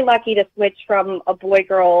been very lucky to switch from a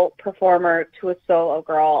boy-girl performer to a solo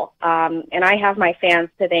girl, and I have my fans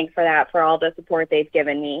to thank for that, for all the support they've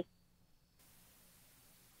given me.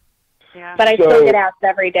 Yeah. But I still get asked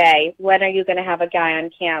every day, when are you going to have a guy on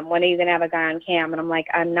cam? When are you going to have a guy on cam? And I'm like,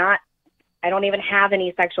 I don't even have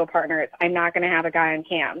any sexual partners. I'm not going to have a guy on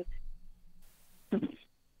cam.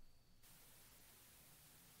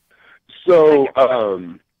 So,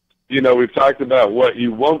 we've talked about what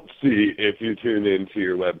you won't see if you tune into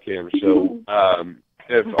your webcam show.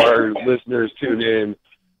 If our listeners tune in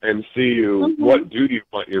and see you, what do you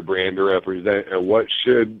want your brand to represent, and what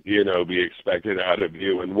should, be expected out of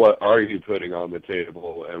you, and what are you putting on the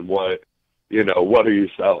table, and what are you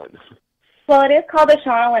selling? Well, it is called the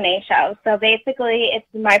Shawna Lenee Show. So basically, it's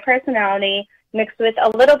my personality mixed with a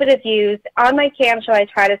little bit of views. On my cam show, I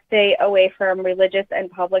try to stay away from religious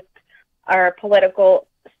and public or political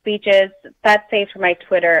speeches. That's saved for my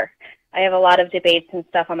Twitter. I have a lot of debates and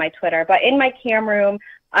stuff on my Twitter. But in my cam room,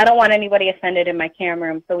 I don't want anybody offended in my cam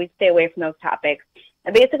room, so we stay away from those topics.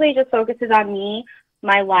 It basically just focuses on me,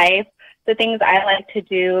 my life, the things I like to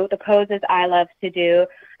do, the poses I love to do.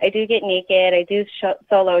 I do get naked. I do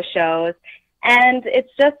solo shows. And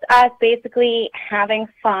it's just us basically having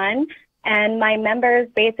fun. And my members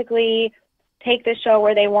basically take the show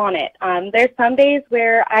where they want it. There's some days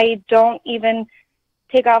where I don't even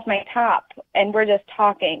take off my top and we're just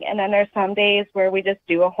talking. And then there's some days where we just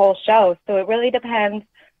do a whole show. So it really depends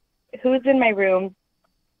who's in my room.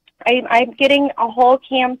 I'm getting a whole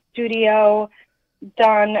cam studio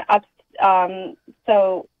done up.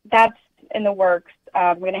 So that's in the works.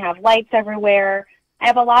 We're going to have lights everywhere. I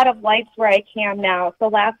have a lot of lights where I cam now. So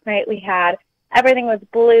last night we had, everything was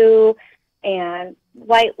blue and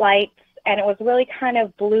white lights, and it was really kind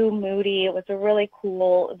of blue moody. It was a really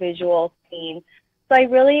cool visual scene. So I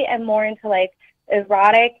really am more into like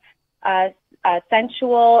erotic,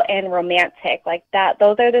 sensual, and romantic. Like that.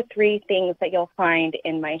 Those are the three things that you'll find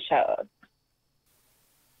in my shows.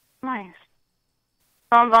 Nice.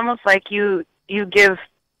 Sounds almost like you give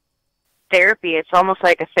therapy. It's almost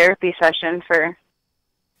like a therapy session for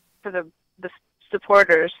the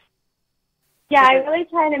supporters. Yeah, I really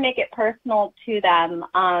try to make it personal to them.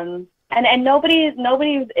 And nobody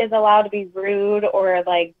is allowed to be rude or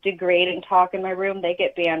like degrade and talk in my room. They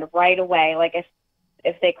get banned right away. Like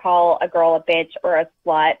if they call a girl a bitch or a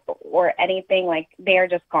slut or anything, like they're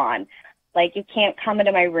just gone. Like you can't come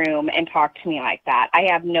into my room and talk to me like that. I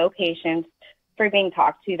have no patience for being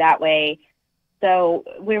talked to that way. So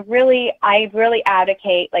I really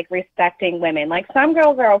advocate like respecting women. Like some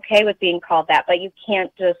girls are okay with being called that, but you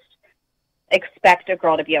can't just expect a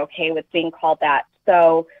girl to be okay with being called that.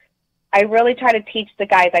 So I really try to teach the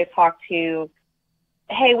guys I talk to,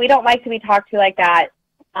 hey, we don't like to be talked to like that.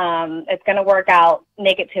 It's going to work out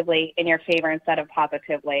negatively in your favor instead of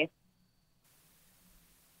positively.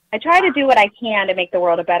 I try to do what I can to make the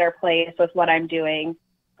world a better place with what I'm doing.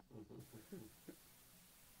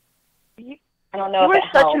 I don't know if it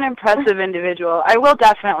helps. You were such an impressive individual. I will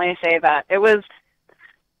definitely say that.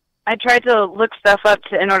 I tried to look stuff up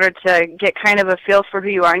in order to get kind of a feel for who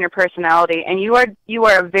you are and your personality, and you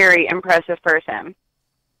are a very impressive person.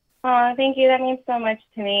 Oh, thank you. That means so much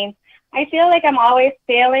to me. I feel like I'm always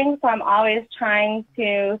failing, so I'm always trying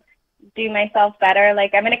to do myself better.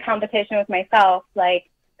 Like I'm in a competition with myself, like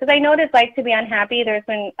because I know what it's like to be unhappy. There's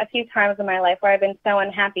been a few times in my life where I've been so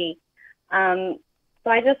unhappy. So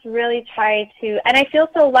I just really try to, and I feel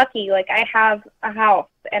so lucky. Like I have a house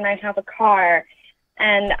and I have a car.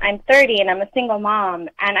 And I'm 30 and I'm a single mom,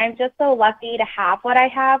 and I'm just so lucky to have what I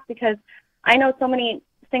have because I know so many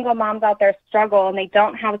single moms out there struggle and they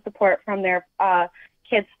don't have support from their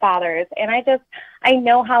kids' fathers. And I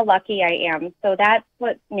know how lucky I am. So that's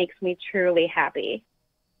what makes me truly happy.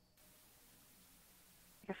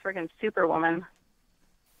 You're a friggin' superwoman.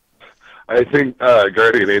 I think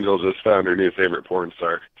Guardian Angel just found her new favorite porn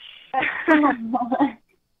star.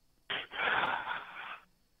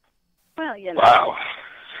 Well, you know. Wow.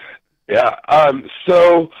 Yeah.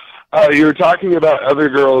 So you were talking about other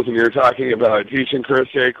girls, and you were talking about teaching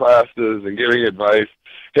crochet classes and giving advice.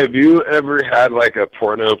 Have you ever had like a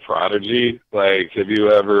porno prodigy? Like, have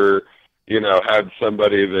you ever, had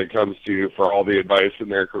somebody that comes to you for all the advice in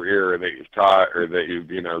their career, or that you've taught, or that you've,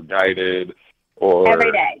 guided, or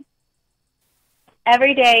every day?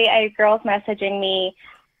 Every day, I have girls messaging me.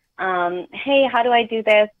 Hey, how do I do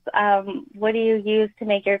this? What do you use to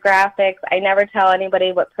make your graphics? I never tell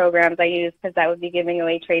anybody what programs I use because that would be giving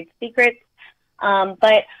away trade secrets.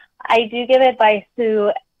 But I do give advice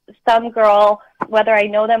to some girl, whether I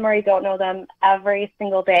know them or I don't know them, every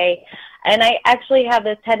single day. And I actually have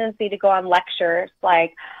this tendency to go on lectures.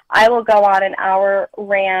 Like I will go on an hour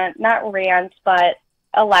not rant, but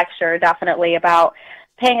a lecture definitely about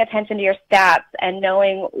paying attention to your stats and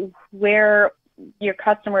knowing where your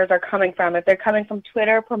customers are coming from. If they're coming from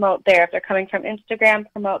Twitter, promote there. If they're coming from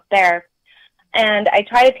Instagram, promote there. And I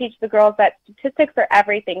try to teach the girls that statistics are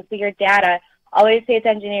everything. So your data, always pay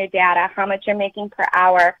attention to your data, how much you're making per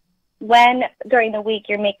hour, when during the week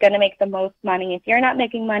you're going to make the most money. If you're not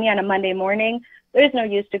making money on a Monday morning, there's no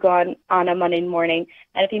use to go on a Monday morning.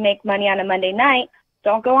 And if you make money on a Monday night,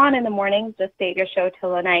 don't go on in the morning, just save your show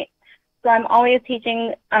till the night. So I'm always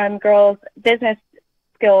teaching girls business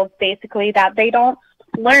skills, basically, that they don't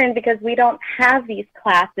learn because we don't have these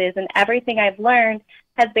classes, and everything I've learned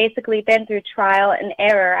has basically been through trial and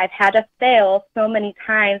error. I've had to fail so many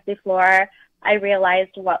times before I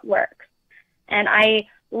realized what works. And I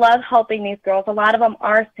love helping these girls. A lot of them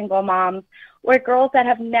are single moms or girls that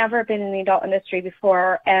have never been in the adult industry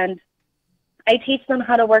before, and I teach them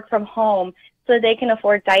how to work from home so they can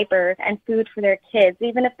afford diapers and food for their kids.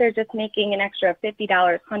 Even if they're just making an extra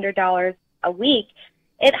 $50, $100 a week,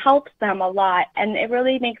 it helps them a lot, and it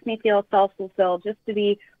really makes me feel self-fulfilled just to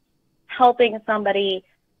be helping somebody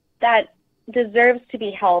that deserves to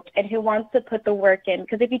be helped and who wants to put the work in.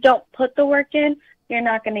 Because if you don't put the work in, you're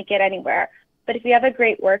not going to get anywhere. But if you have a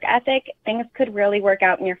great work ethic, things could really work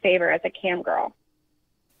out in your favor as a cam girl.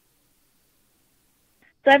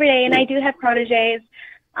 So every day, and I do have proteges.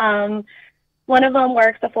 One of them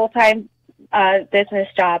works a full-time business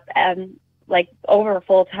job, like over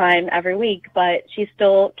full-time every week, but she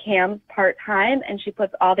still cams part-time, and she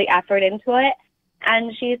puts all the effort into it,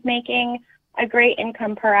 and she's making a great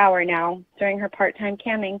income per hour now during her part-time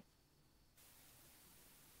camming.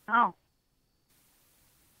 Oh.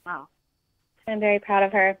 Wow. I'm very proud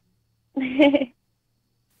of her.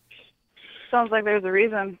 Sounds like there's a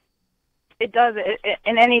reason. It does.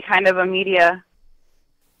 In any kind of a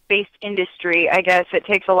media-based industry, I guess, it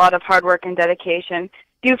takes a lot of hard work and dedication.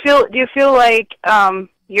 Do you feel like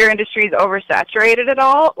your industry is oversaturated at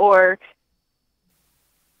all, or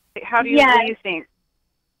what do you think?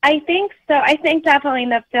 I think so. I think definitely in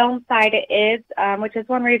the film side it is, which is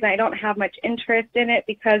one reason I don't have much interest in it,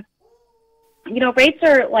 because rates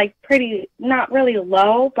are like not really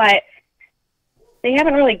low, but they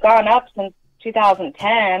haven't really gone up since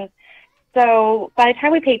 2010. So by the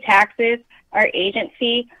time we pay taxes, our agent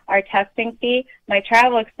fee, our testing fee, my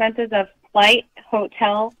travel expenses of flight,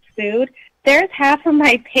 hotel, food, there's half of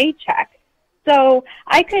my paycheck. So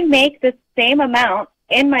I could make the same amount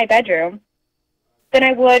in my bedroom than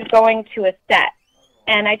I would going to a set.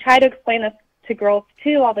 And I try to explain this to girls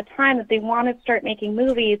too all the time, that they want to start making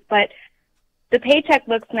movies, but the paycheck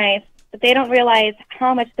looks nice, but they don't realize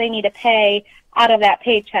how much they need to pay out of that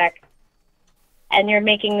paycheck. And you're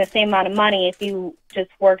making the same amount of money if you just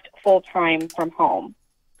worked full-time from home.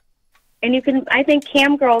 And I think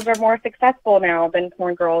cam girls are more successful now than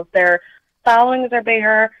porn girls. Their followings are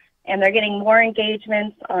bigger, and they're getting more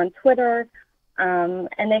engagements on Twitter, and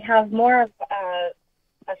they have more of a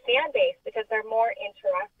fan base because they're more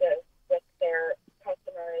interactive with their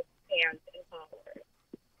customers, fans, and followers.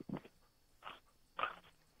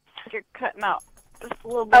 You're cutting out just a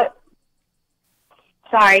little bit. Oh.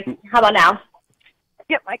 Sorry. How about now?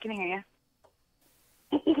 Yep, I can hear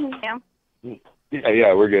you.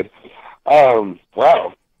 Yeah, we're good.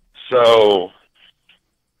 Wow. So,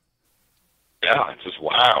 yeah, just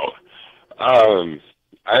wow. I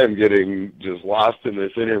am getting just lost in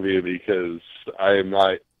this interview because I am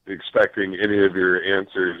not expecting any of your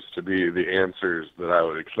answers to be the answers that I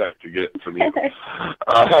would expect to get from you.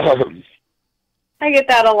 I get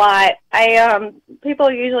that a lot.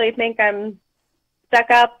 People usually think I'm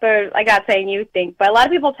stuck up, or I got saying you think, but a lot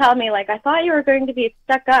of people tell me, like, I thought you were going to be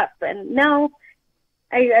stuck up, and no,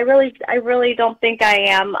 I really don't think I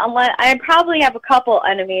am. Unless I probably have a couple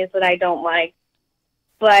enemies that I don't like,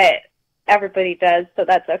 but everybody does, so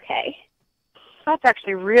that's okay. That's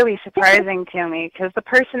actually really surprising to me, because the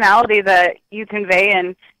personality that you convey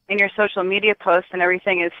in your social media posts and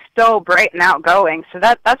everything is so bright and outgoing. So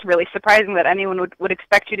that's really surprising that anyone would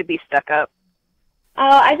expect you to be stuck up.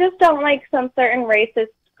 I just don't like some certain racist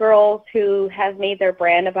girls who have made their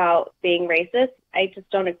brand about being racist. I just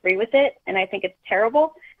don't agree with it, and I think it's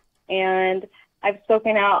terrible. And I've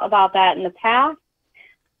spoken out about that in the past.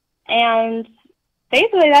 And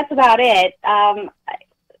basically that's about it. The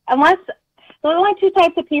only two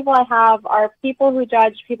types of people I have are people who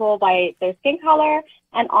judge people by their skin color,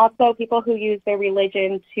 and also people who use their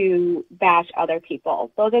religion to bash other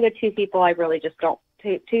people. Those are the two people I really just don't,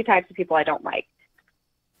 two types of people I don't like.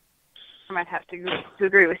 I might have to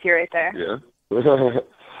agree with you right there. Yeah.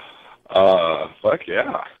 Fuck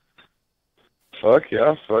yeah. Fuck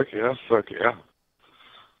yeah, fuck yeah, fuck yeah.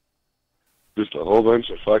 Just a whole bunch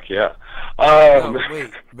of fuck yeah.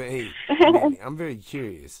 Wait, but hey, I'm very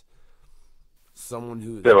curious. Someone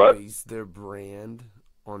who has based their brand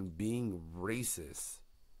on being racist,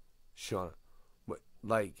 Shawna,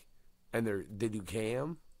 and they do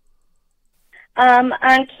cam? On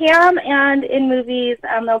cam and in movies,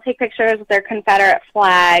 they'll take pictures with their Confederate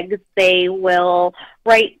flags. They will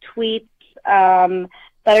write tweets that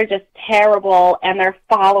are just terrible, and their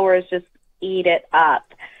followers just eat it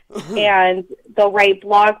up. And they'll write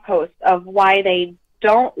blog posts of why they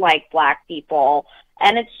don't like black people,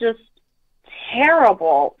 and it's just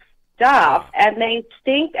terrible stuff, and they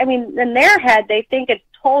think, I mean, in their head, they think it's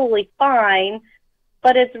totally fine,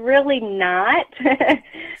 but it's really not.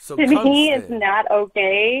 So to me, it's not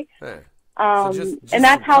okay. Hey. And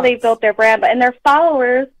that's how they built their brand. And their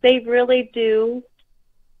followers, they really do,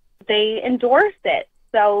 they endorse it.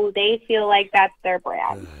 So they feel like that's their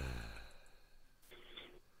brand.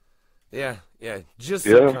 Yeah, just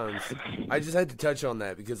some cunts. I just had to touch on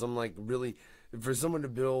that because I'm like, really, for someone to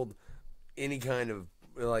build any kind of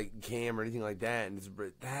like cam or anything like that, and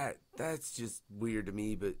that's just weird to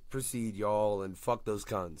me. But proceed, y'all, and fuck those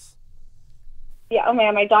cunts. Yeah, oh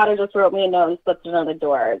man, my daughter just wrote me a note and slipped it on the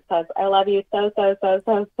door. It says, "I love you so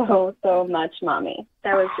much, mommy."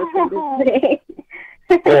 That was just a good thing.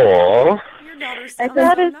 Aww. Your daughter sounds I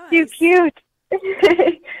thought so it's nice. too cute.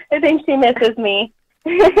 I think she misses me.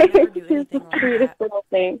 Never do She's the anything like cutest that. little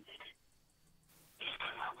thing.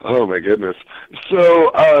 Oh my goodness.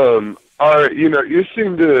 So, you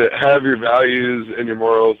seem to have your values and your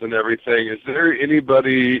morals and everything. Is there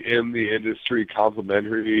anybody in the industry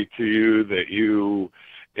complimentary to you that you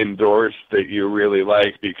endorse that you really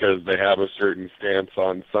like because they have a certain stance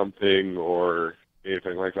on something or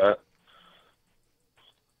anything like that?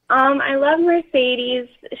 I love Mercedes.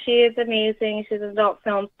 She is amazing. She's an adult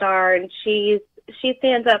film star, and she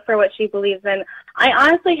stands up for what she believes in. I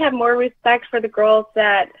honestly have more respect for the girls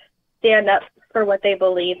that stand up for what they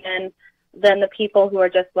believe in than the people who are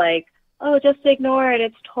just like, oh, just ignore it.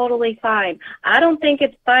 It's totally fine. I don't think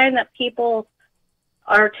it's fine that people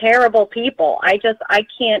are terrible people. I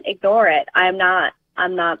can't ignore it. I'm not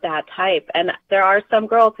that type. And there are some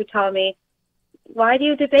girls who tell me, why do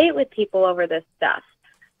you debate with people over this stuff?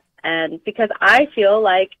 And because I feel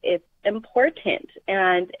like it's important.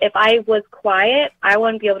 And if I was quiet, I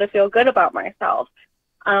wouldn't be able to feel good about myself.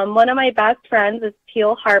 One of my best friends is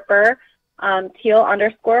Teal Harper,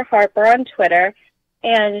 Teal_Harper on Twitter.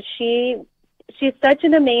 And she's such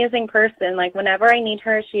an amazing person. Like, whenever I need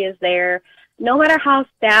her, she is there. No matter how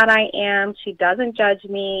sad I am, she doesn't judge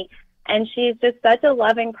me. And she's just such a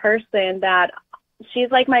loving person that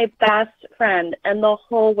she's like my best friend in the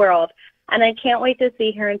whole world. And I can't wait to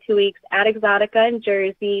see her in 2 weeks at Exotica in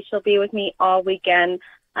Jersey. She'll be with me all weekend,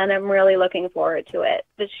 and I'm really looking forward to it.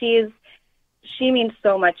 But she means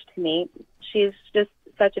so much to me. She's just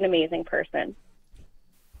such an amazing person.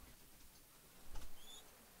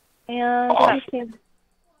 And awesome.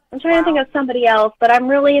 I'm trying to think of somebody else, but I'm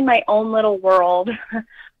really in my own little world,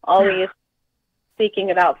 always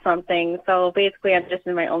speaking about something. So basically, I'm just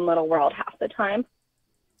in my own little world half the time.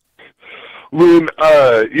 When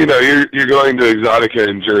you're going to Exotica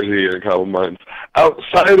in Jersey in a couple months.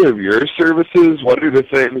 Outside of your services, what are the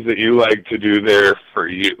things that you like to do there for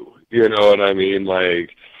you? You know what I mean?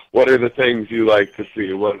 Like, what are the things you like to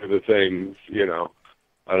see? What are the things,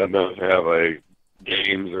 I don't know if they have like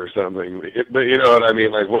games or something, but you know what I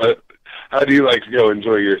mean? Like, how do you like to go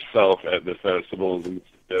enjoy yourself at the festivals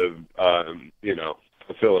instead of,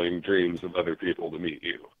 fulfilling dreams of other people to meet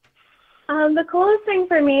you? The coolest thing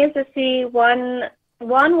for me is to see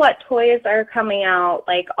what toys are coming out,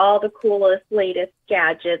 like all the coolest, latest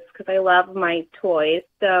gadgets, because I love my toys.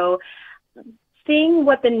 So seeing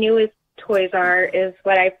what the newest toys are is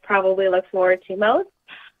what I probably look forward to most.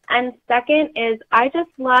 And second is I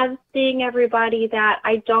just love seeing everybody that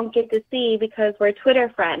I don't get to see because we're Twitter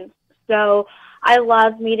friends. So I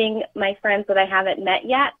love meeting my friends that I haven't met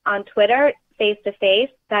yet on Twitter face to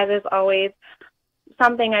face. That is always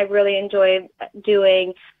something I really enjoy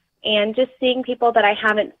doing, and just seeing people that I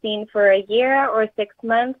haven't seen for a year or 6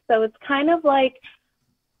 months. So it's kind of like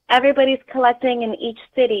everybody's collecting in each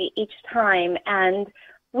city each time, and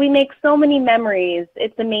we make so many memories.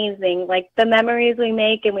 It's amazing, like the memories we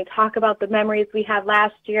make, and we talk about the memories we had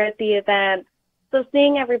last year at the event. So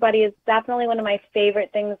seeing everybody is definitely one of my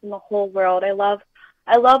favorite things in the whole world. I love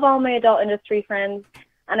all my adult industry friends,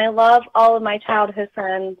 and I love all of my childhood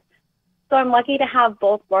friends. So I'm lucky to have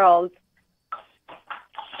both worlds.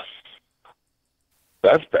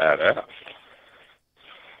 That's badass.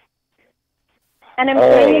 And I'm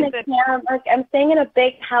staying in a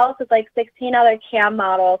big house with like 16 other cam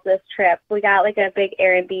models this trip. We got like a big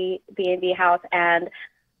Airbnb house, and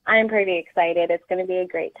I'm pretty excited. It's going to be a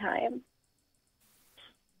great time.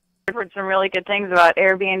 I've heard some really good things about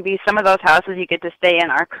Airbnb. Some of those houses you get to stay in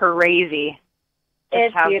are crazy.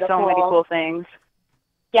 It's have beautiful. So many cool things.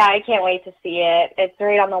 Yeah, I can't wait to see it. It's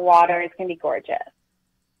right on the water. It's going to be gorgeous.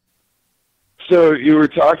 So you were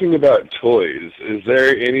talking about toys. Is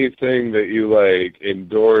there anything that you like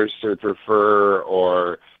endorse or prefer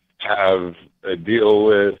or have a deal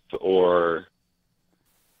with or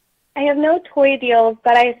I have no toy deals,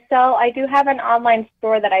 but I do have an online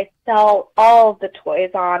store that I sell all of the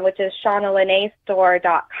toys on, which is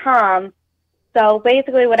ShawnaLeneeStore.com. So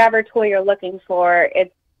basically whatever toy you're looking for,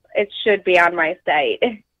 it should be on my site.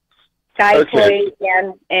 Guy toys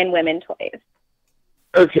and women toys.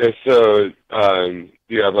 Okay, so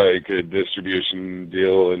you have like a distribution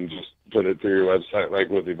deal and just put it through your website, like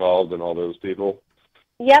with Evolved and all those people?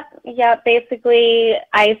 Yep. Basically,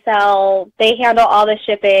 they handle all the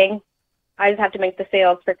shipping. I just have to make the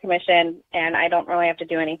sales for commission, and I don't really have to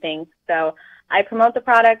do anything. So I promote the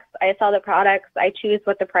products, I sell the products, I choose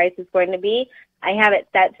what the price is going to be. I have it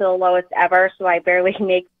set to the lowest ever, so I barely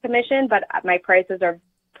make commission, but my prices are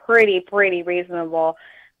pretty reasonable.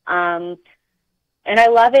 And I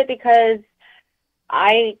love it because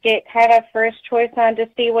I get kind of first choice on to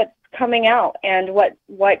see what's coming out and what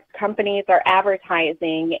companies are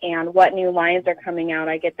advertising and what new lines are coming out.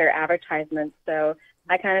 I get their advertisements, so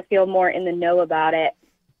I kind of feel more in the know about it.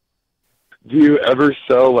 Do you ever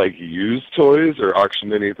sell like used toys or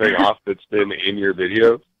auction anything off that's been in your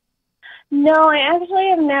videos? No, I actually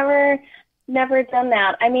have never done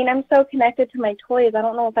that. I mean, I'm so connected to my toys. I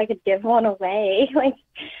don't know if I could give one away. Like,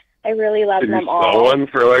 I really love them all. Could you sell one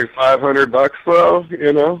for like $500 though?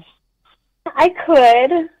 You know, I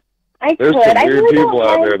could. There's some weird people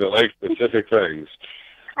out there that like specific things.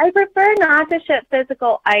 I prefer not to ship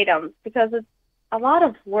physical items because it's a lot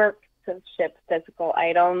of work to ship physical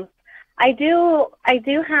items. I do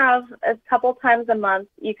have a couple times a month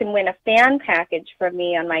you can win a fan package from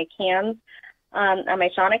me on my cams, on my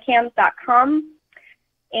ShawnaCams.com.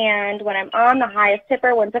 And when I'm on, the highest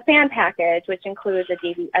tipper wins a fan package, which includes a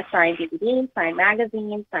signed DVD, signed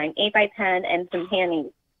magazine, signed 8x10, and some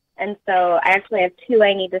panties. And so I actually have 2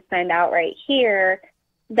 I need to send out right here.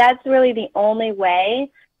 That's really the only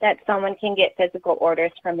way that someone can get physical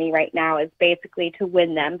orders from me right now is basically to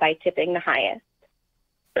win them by tipping the highest.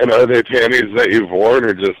 And are they panties that you've worn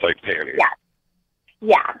or just like panties?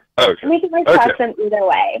 Yeah. Okay. We can trust them either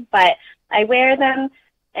way, but I wear them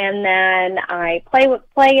and then I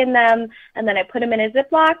play in them and then I put them in a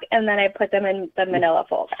Ziploc and then I put them in the manila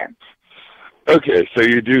folder. Okay, so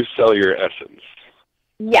you do sell your essence.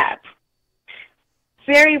 Yes.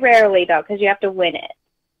 Very rarely though, because you have to win it.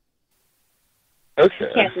 Okay. You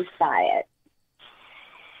can't just buy it.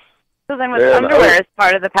 So then with underwear as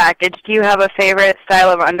part of the package, do you have a favorite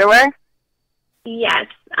style of underwear? Yes.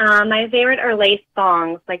 My favorite are lace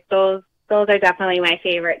thongs. Like those are definitely my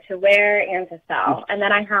favorite to wear and to sell. And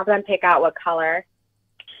then I have them pick out what color.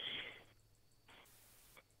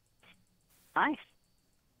 Nice.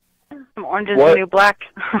 Some orange is the new black.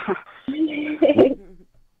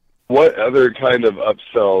 What other kind of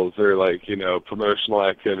upsells or like, promotional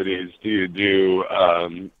activities do you do,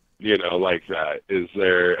 like that? Is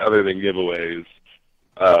there, other than giveaways,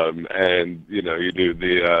 and, you do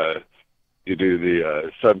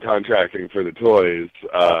the subcontracting for the toys,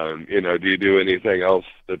 do you do anything else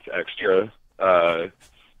that's extra,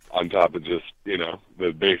 on top of just,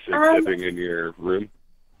 the basic shipping in your room?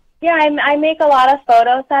 Yeah, I make a lot of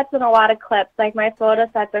photo sets and a lot of clips. Like my photo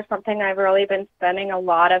sets are something I've really been spending a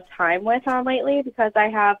lot of time with on lately because I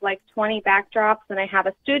have like 20 backdrops and I have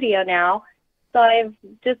a studio now. So I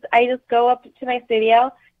just go up to my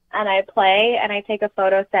studio and I play and I take a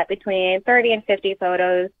photo set between 30 and 50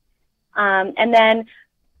 photos. And then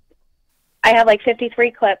I have like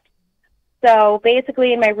 53 clips. So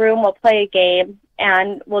basically in my room we'll play a game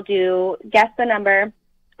and we'll do guess the number.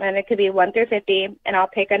 And it could be 1 through 50, and I'll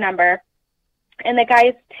pick a number. And the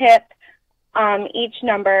guys tip each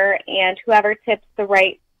number, and whoever tips the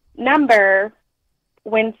right number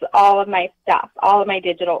wins all of my stuff, all of my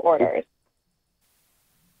digital orders.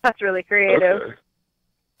 That's really creative. Okay.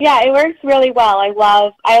 Yeah, it works really well. I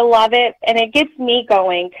love it, and it gets me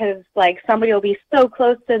going because, like, somebody will be so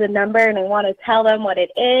close to the number, and I want to tell them what it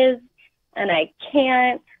is, and I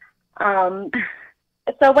can't.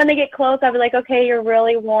 So when they get close, I'll be like, okay, you're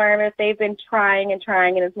really warm. If they've been trying and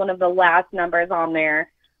it's one of the last numbers on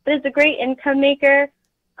there. But it's a great income maker,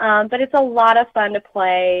 but it's a lot of fun to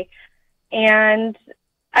play. And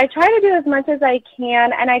I try to do as much as I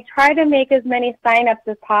can, and I try to make as many sign-ups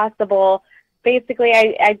as possible. Basically,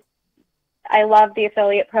 I love the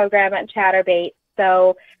affiliate program at Chatterbait.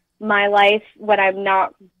 So my life, when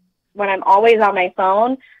I'm always on my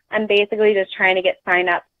phone, I'm basically just trying to get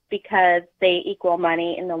sign-ups because they equal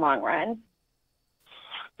money in the long run.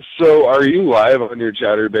 So are you live on your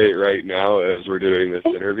Chatterbait right now as we're doing this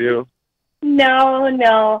interview?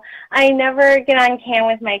 No. I never get on cam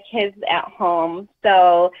with my kids at home.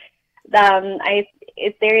 So they're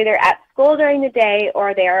either at school during the day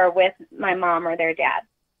or they are with my mom or their dad.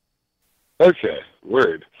 Okay,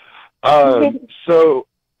 word. So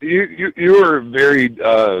you are very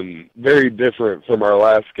different from our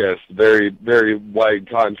last guest. Very wide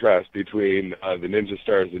contrast between the Ninja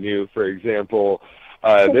Stars and you. For example,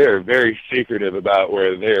 they are very secretive about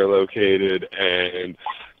where they are located, and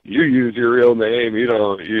you use your real name. You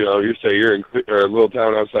don't, you say you're in a little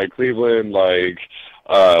town outside Cleveland, like,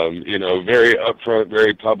 very upfront,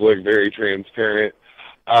 very public, very transparent.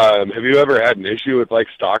 Have you ever had an issue with like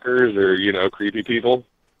stalkers or, creepy people?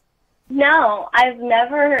 No,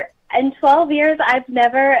 in 12 years, I've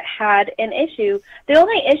never had an issue. The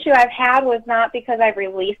only issue I've had was not because I've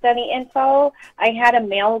released any info. I had a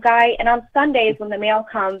mail guy, and on Sundays when the mail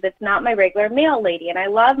comes, it's not my regular mail lady, and I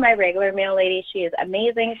love my regular mail lady. She is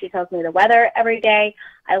amazing. She tells me the weather every day.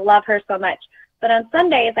 I love her so much. But on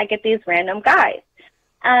Sundays, I get these random guys.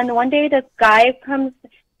 And one day, this guy comes,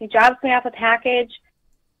 he drops me off a package,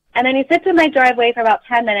 and then he sits in my driveway for about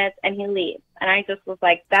 10 minutes, and he leaves. And I just was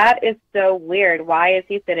like, that is so weird. Why is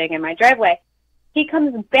he sitting in my driveway? He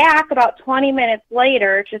comes back about 20 minutes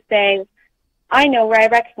later to say, I know where I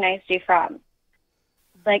recognized you from.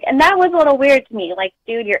 Like, and that was a little weird to me. Like,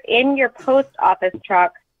 dude, you're in your post office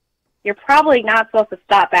truck. You're probably not supposed to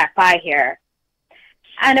stop back by here.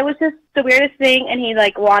 And it was just the weirdest thing, and he,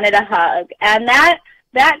 like, wanted a hug. And that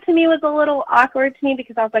to me was a little awkward to me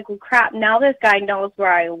because I was like, well, crap, now this guy knows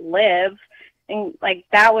where I live. And, like,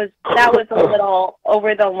 that was a little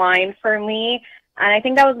over the line for me. And I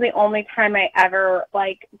think that was the only time I ever,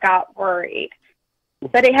 like, got worried.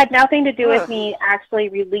 But it had nothing to do with me actually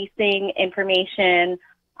releasing information,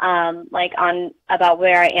 about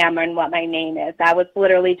where I am and what my name is. That was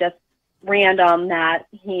literally just random that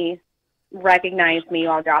he recognized me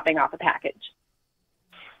while dropping off a package.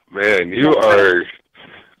 Man, you are...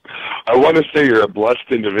 I want to say you're a blessed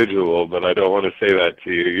individual, but I don't want to say that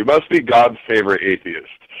to you. You must be God's favorite atheist.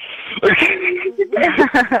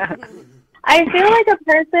 I feel like a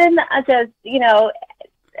person just,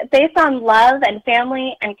 based on love and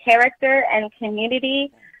family and character and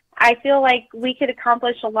community, I feel like we could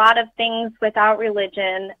accomplish a lot of things without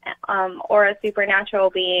religion or a supernatural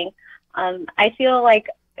being. I feel like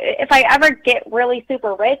if I ever get really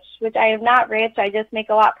super rich, which I am not rich, I just make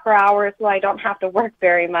a lot per hour, so I don't have to work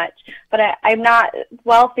very much. But I'm not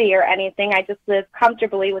wealthy or anything. I just live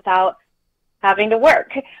comfortably without having to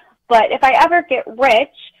work. But if I ever get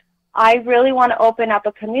rich, I really want to open up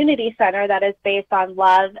a community center that is based on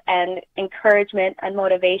love and encouragement and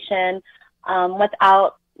motivation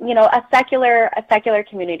without, a secular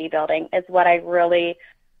community building is what I really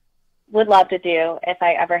would love to do if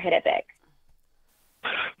I ever hit it big.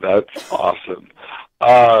 That's awesome.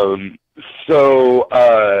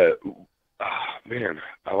 Man,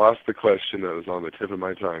 I lost the question that was on the tip of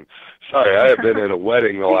my tongue. Sorry, I have been at a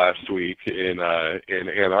wedding the last week in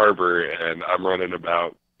Ann Arbor, and I'm running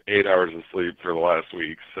about 8 hours of sleep for the last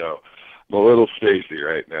week, so I'm a little spacey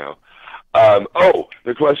right now.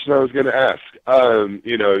 The question I was going to ask,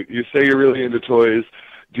 you say you're really into toys.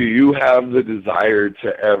 Do you have the desire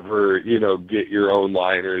to ever, get your own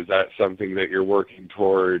line, or is that something that you're working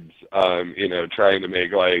towards, trying to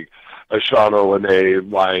make like a Shawna Lenee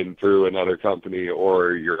line through another company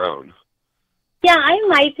or your own? Yeah, I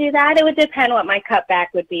might do that. It would depend what my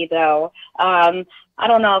cutback would be, though. I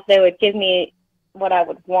don't know if they would give me what I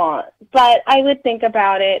would want, but I would think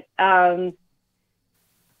about it.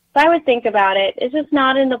 It's just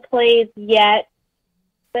not in the plays yet.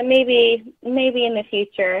 But maybe in the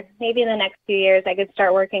future, maybe in the next few years, I could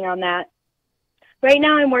start working on that. Right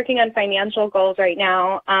now, I'm working on financial goals right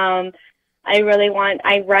now. I rent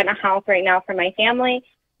a house right now for my family,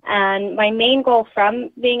 and my main goal from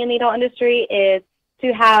being in the adult industry is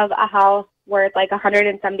to have a house worth like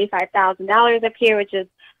 $175,000 up here, which is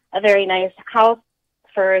a very nice house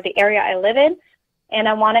for the area I live in. And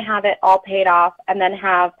I want to have it all paid off and then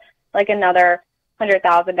have like another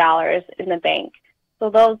 $100,000 in the bank. So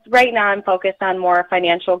those, right now I'm focused on more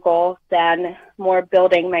financial goals than more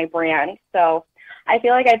building my brand. So I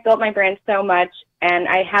feel like I've built my brand so much and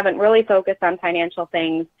I haven't really focused on financial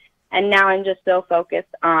things. And now I'm just so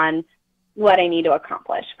focused on what I need to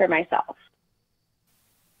accomplish for myself.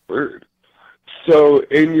 Word. So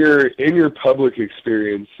in your public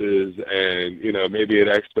experiences and, maybe at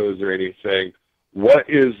expos or anything, what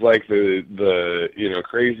is like the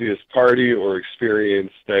craziest party or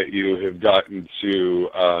experience that you have gotten to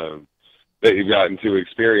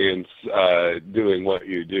experience doing what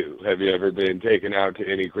you do? Have you ever been taken out to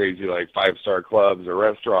any crazy like 5-star clubs or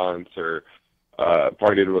restaurants or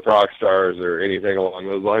partied with rock stars or anything along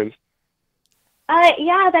those lines?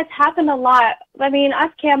 Yeah, that's happened a lot. I mean,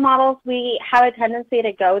 us cam models, we have a tendency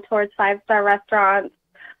to go towards 5-star restaurants.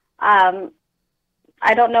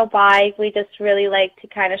 I don't know why. We just really like to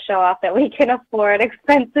kind of show off that we can afford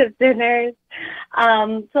expensive dinners.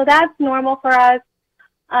 So that's normal for us.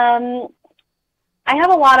 I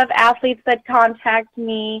have a lot of athletes that contact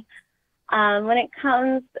me when it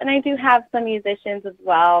comes, and I do have some musicians as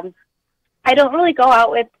well. I really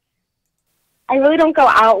don't go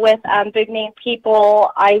out with big name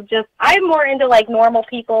people. I'm more into like normal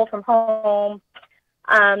people from home.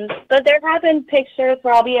 But there have been pictures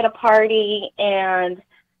where I'll be at a party and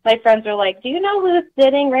my friends are like, do you know who's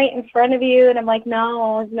sitting right in front of you? And I'm like,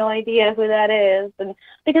 no, I have no idea who that is. And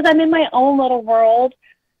because I'm in my own little world,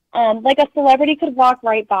 like a celebrity could walk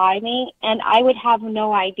right by me and I would have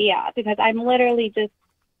no idea because I'm literally just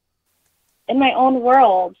in my own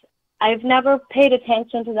world. I've never paid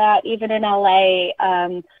attention to that, even in LA,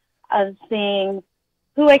 of seeing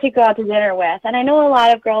who I could go out to dinner with. And I know a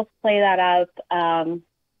lot of girls play that up.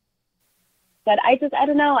 But I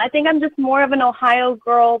don't know. I think I'm just more of an Ohio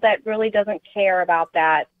girl that really doesn't care about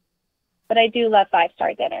that. But I do love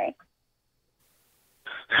 5-star dinners.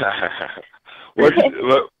 What's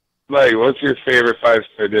your favorite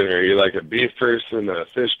 5-star dinner? Are you like a beef person, a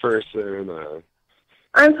fish person?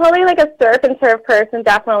 I'm totally like a surf and turf person,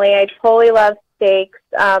 definitely. I totally love steaks,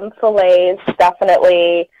 fillets,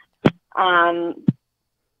 definitely.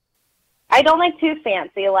 I don't like too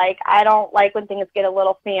fancy. Like, I don't like when things get a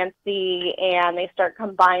little fancy and they start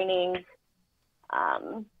combining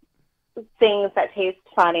things that taste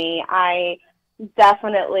funny. I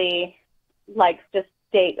definitely like just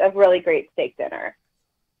a really great steak dinner.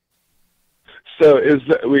 So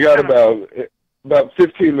we got about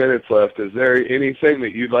 15 minutes left. Is there anything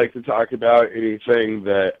that you'd like to talk about? Anything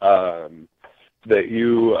that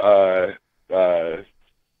you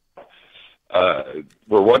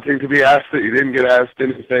were wanting to be asked that you didn't get asked?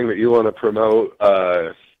 Anything that you want to promote?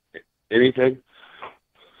 Anything?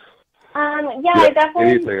 I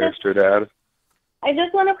definitely. Anything extra to add? I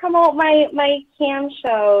just want to promote my cam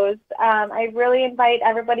shows. I really invite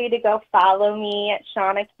everybody to go follow me at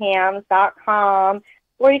shawnacams.com,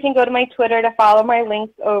 or you can go to my Twitter to follow my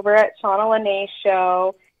links over at Shawna Lenee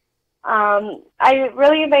Show. I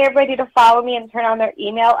really invite everybody to follow me and turn on their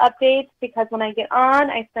email updates because when I get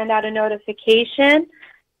on, I send out a notification.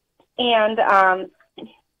 And I'm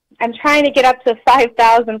trying to get up to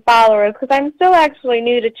 5,000 followers because I'm still actually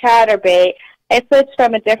new to Chatterbait. I switched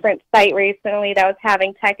from a different site recently that was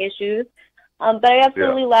having tech issues. But I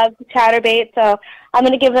absolutely love Chatterbait, so I'm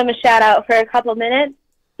going to give them a shout-out for a couple minutes.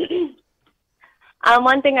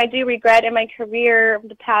 One thing I do regret in my career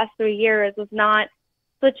the past 3 years was not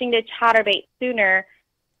switching to Chatterbait sooner.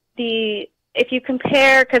 If you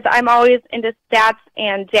compare, because I'm always into stats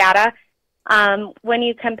and data, when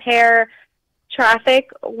you compare traffic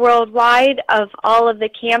worldwide of all of the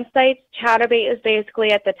campsites, Chatterbait is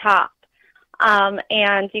basically at the top.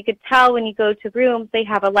 And you could tell when you go to rooms, they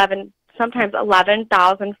have sometimes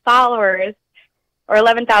 11,000 followers or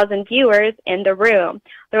 11,000 viewers in the room.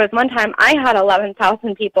 There was one time I had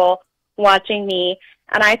 11,000 people watching me,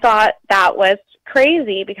 and I thought that was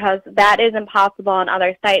crazy because that is impossible on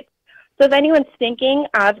other sites. So if anyone's thinking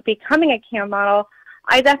of becoming a cam model,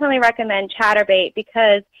 I definitely recommend Chatterbait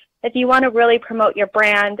because if you want to really promote your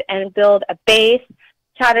brand and build a base,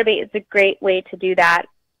 Chatterbait is a great way to do that.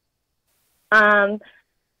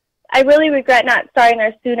 I really regret not starting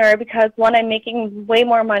there sooner because, one, I'm making way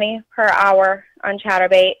more money per hour on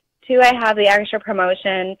Chatterbait. 2, I have the extra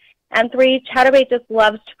promotion. And 3, Chatterbait just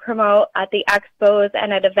loves to promote at the expos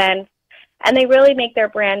and at events. And they really make their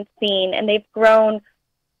brand seen. And they've grown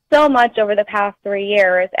so much over the past 3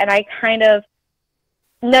 years. And I kind of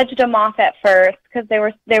nudged them off at first because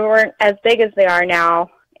they weren't as big as they are now.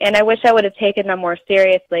 And I wish I would have taken them more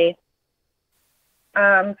seriously.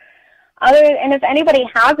 And if anybody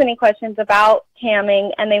has any questions about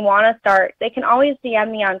camming and they want to start, they can always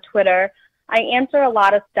DM me on Twitter. I answer a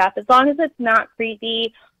lot of stuff as long as it's not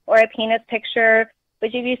creepy or a penis picture.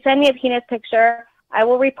 But if you send me a penis picture, I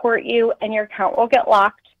will report you and your account will get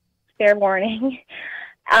locked. Fair warning.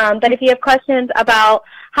 But if you have questions about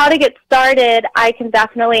how to get started, I can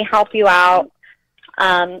definitely help you out.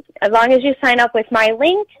 As long as you sign up with my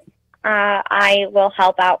link, I will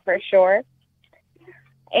help out for sure.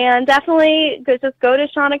 And definitely just go to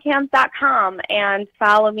shawnacams.com and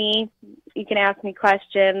follow me. You can ask me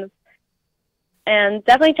questions. And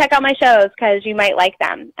definitely check out my shows because you might like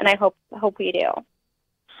them. And I hope you do.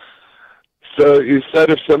 So you said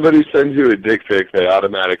if somebody sends you a dick pic, they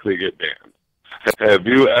automatically get banned. Have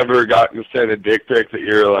you ever gotten sent a dick pic that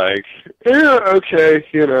you're like, yeah, okay,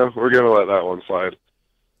 we're going to let that one slide?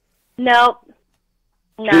 Nope.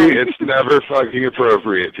 No. See, it's never fucking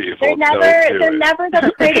appropriate, people. They're never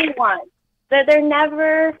the pretty ones. they're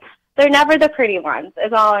never the pretty ones,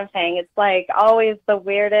 is all I'm saying. It's like always the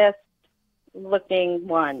weirdest looking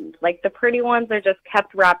ones. Like the pretty ones are just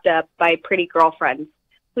kept wrapped up by pretty girlfriends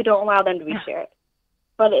who don't allow them to be shared.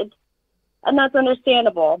 And that's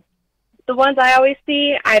understandable. The ones I always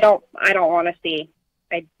see, I don't want to see.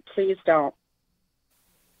 Please don't.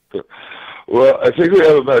 Well, I think we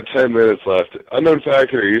have about 10 minutes left. Unknown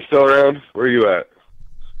Factor, are you still around? Where are you at?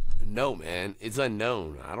 No, man. It's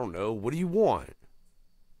unknown. I don't know. What do you want?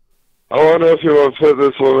 I want to know if you want to put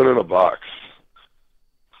this woman in a box.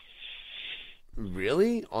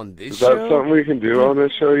 Really? On this show? Is that something we can do on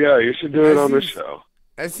this show? Yeah, you should do it on this show.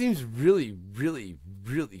 That seems really, really,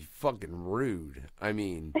 really fucking rude. I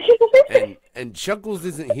mean, and Chuckles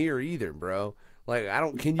isn't here either, bro. Like,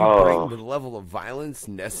 can you bring the level of violence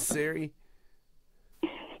necessary?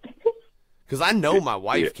 Because I know my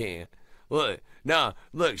wife can't. Look,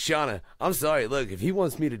 Shawna, I'm sorry. Look, if he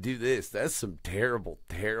wants me to do this, that's some terrible,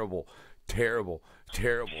 terrible, terrible,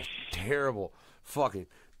 terrible, terrible, fucking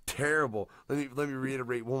terrible. Let me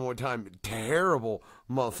reiterate one more time. Terrible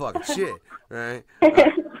motherfucking shit, right?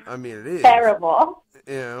 I mean, it is. Terrible.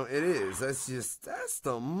 You know, it is. That's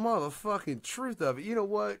the motherfucking truth of it. You know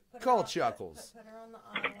what? Call Chuckles.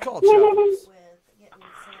 Call Chuckles.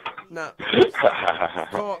 No.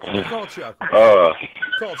 Call Chuckles. Call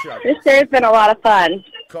Chuckles. This sure has been a lot of fun.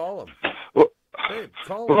 Call him. Well, hey,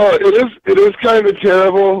 call him. Well, it is kind of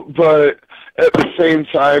terrible, but at the same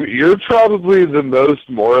time, you're probably the most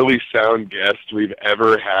morally sound guest we've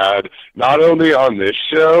ever had, not only on this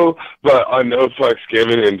show, but on No Fucks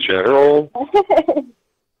Given in general.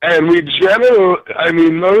 And we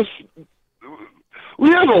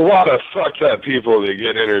have a lot of fucked up people that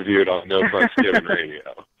get interviewed on No Fucks Given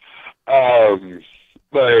Radio.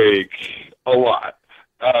 Like, a lot.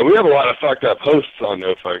 We have a lot of fucked up hosts on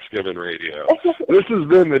No Fucks Given Radio. This has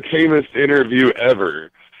been the tamest interview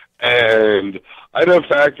ever. And I know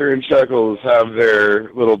Factor and Chuckles have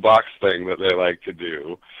their little box thing that they like to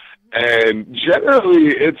do. And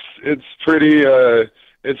generally, it's pretty,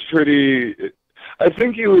 I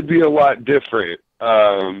think it would be a lot different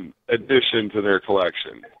addition to their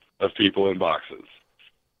collection of people in boxes.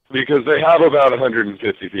 Because they have about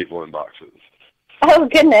 150 people in boxes. Oh,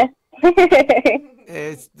 goodness.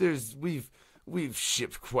 We've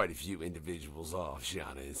shipped quite a few individuals off,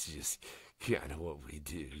 Shawna. It's just kind of what we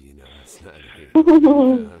do, you know. It's not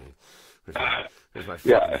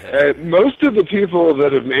and most of the people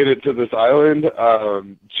that have made it to this island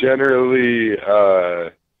generally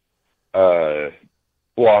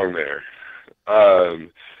belong there.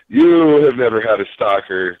 You have never had a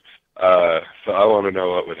stalker, so I want to know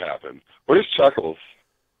what would happen. Where's Chuckles?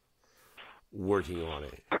 Working on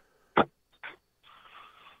it.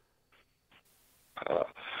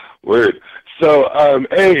 Word. So,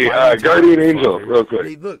 hey, Guardian Angel, real quick.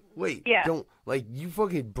 Hey, look, wait. Yeah. Don't, you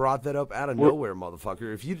fucking brought that up out of nowhere,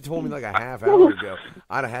 motherfucker. If you'd told me like a half hour ago,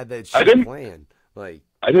 I'd have had that shit planned. Like,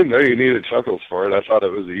 I didn't know you needed Chuckles for it. I thought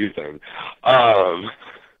it was a you thing. I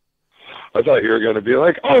thought you were going to be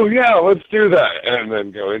like, oh, yeah, let's do that, and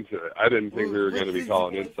then go into it. I didn't think we were going to be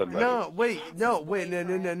calling in somebody.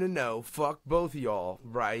 No. Fuck both of y'all,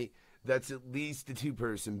 right? That's at least a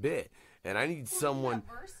two-person bit. And I need someone,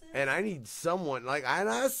 like,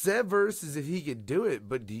 I said versus if he could do it,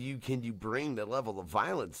 but can you bring the level of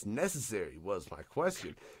violence necessary was my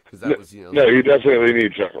question. Because that was, No, you definitely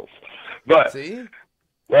need Chuckles. But see?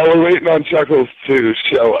 While we're waiting on Chuckles to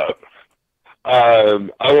show up, I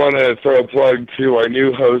want to throw a plug to our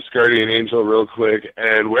new host, Guardian Angel, real quick.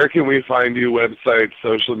 And where can we find you? Website,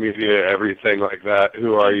 social media, everything like that.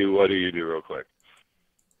 Who are you? What do you do, real quick?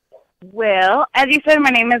 Well, as you said, my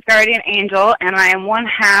name is Guardian Angel, and I am one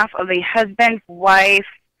half of a husband-wife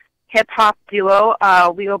hip-hop duo.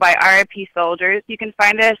 We go by RIP Soldiers. You can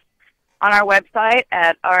find us on our website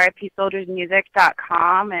at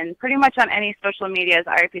ripsoldiersmusic.com, and pretty much on any social media as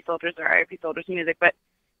RIP Soldiers or RIP Soldiers Music, but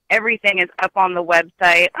everything is up on the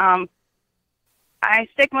website. I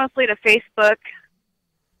stick mostly to Facebook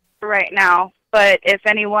right now, but if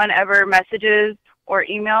anyone ever messages or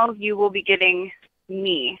emails, you will be getting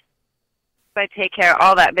me. So I take care of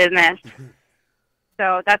all that business.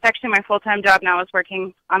 So that's actually my full-time job now, is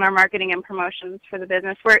working on our marketing and promotions for the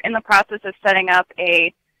business. We're in the process of setting up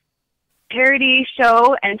a charity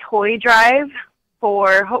show and toy drive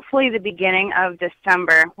for hopefully the beginning of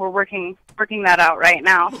December. We're working that out right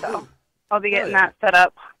now, so I'll be getting that set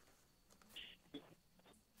up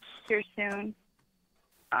here soon.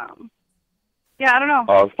 Yeah, I don't know.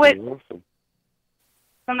 Awesome.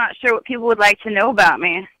 I'm not sure what people would like to know about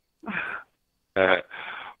me.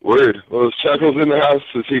 Word. Well, is Chuckles in the house?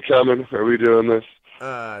 Is he coming? Are we doing this?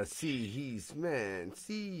 he's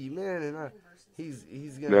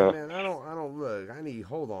gonna, man, I don't look.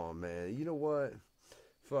 Hold on, man. You know what?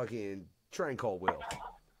 Fucking try and call Will.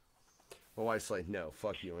 My wife's like, no,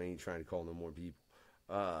 fuck you. I ain't trying to call no more people.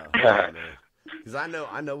 Man. Because I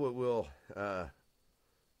know what Will,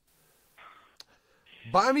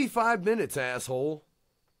 buy me 5 minutes, asshole.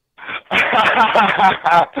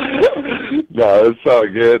 No, it's all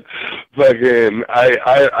good. Fucking,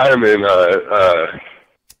 I'm in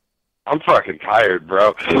I'm fucking tired,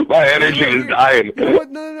 bro. My energy is dying. You know what?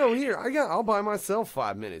 No. Here, I'll buy myself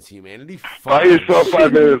 5 minutes, humanity. Buy yourself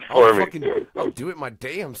 5 minutes for me. I'll do it my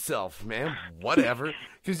damn self, man. Whatever.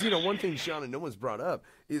 Because, one thing, Shawna, no one's brought up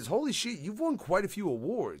is, holy shit, you've won quite a few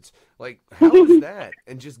awards. Like, how is that?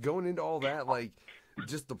 And just going into all that, like,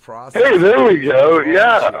 just the process. Hey, there we go.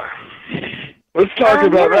 Yeah. Let's talk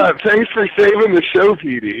about that. Thanks for saving the show,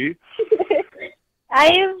 PD.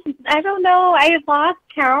 I don't know. I've lost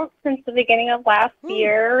count since the beginning of last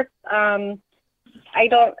year. I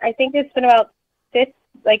think it's been about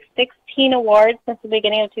 16 awards since the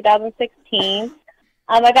beginning of 2016.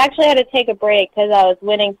 I've actually had to take a break because I was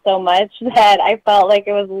winning so much that I felt like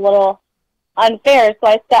it was a little unfair. So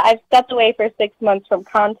I've stepped away for 6 months from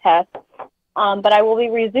contests. But I will be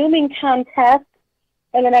resuming contests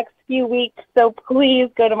in the next few weeks. So please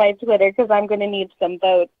go to my Twitter because I'm going to need some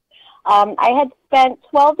votes. I had spent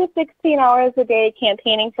 12 to 16 hours a day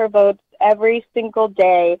campaigning for votes every single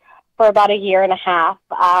day for about a year and a half.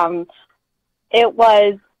 It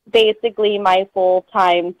was basically my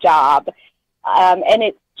full-time job. And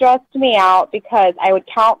it stressed me out because I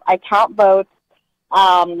count votes.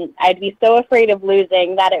 I'd be so afraid of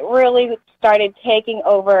losing that it really started taking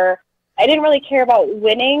over. I didn't really care about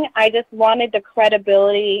winning. I just wanted the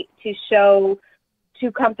credibility to show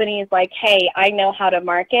to companies like, hey, I know how to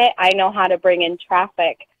market. I know how to bring in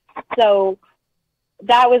traffic. So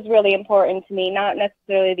that was really important to me, not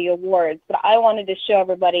necessarily the awards, but I wanted to show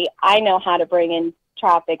everybody I know how to bring in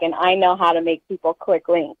traffic and I know how to make people click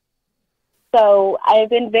links. So I've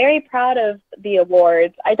been very proud of the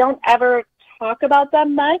awards. I don't ever talk about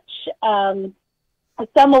them much.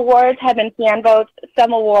 Some awards have been fan votes.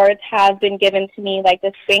 Some awards have been given to me, like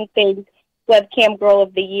the Spank Big Webcam Girl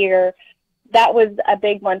of the Year. That was a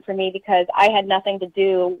big one for me because I had nothing to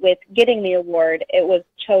do with getting the award. It was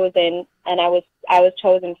chosen, and I was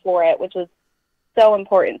chosen for it, which was so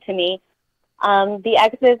important to me. The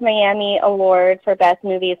Exes Miami Award for Best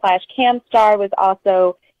Movie / Cam Star was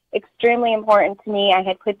also extremely important to me. I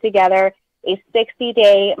had put together a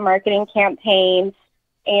 60-day marketing campaign,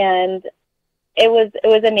 and it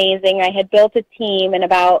was amazing. I had built a team, and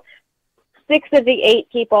about 6 of the 8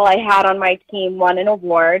 people I had on my team won an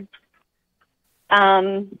award.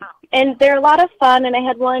 And they're a lot of fun, and I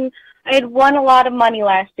had won a lot of money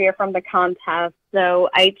last year from the contest. So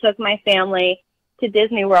I took my family to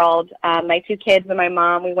Disney World, my 2 kids and my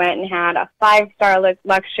mom. We went and had a 5-star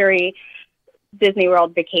luxury Disney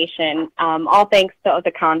World vacation, all thanks to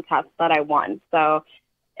the contest that I won. So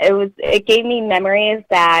it gave me memories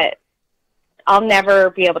that I'll never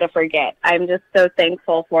be able to forget. I'm just so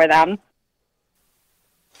thankful for them.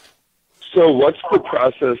 So what's the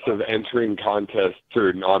process of entering contests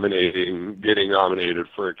or getting nominated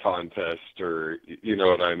for a contest, or you know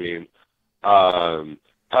what I mean? How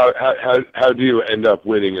do you end up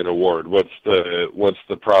winning an award? What's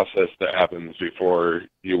the process that happens before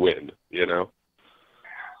you win, you know?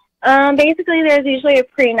 Basically there's usually a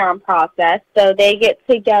pre-nom process. So they get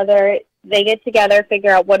together,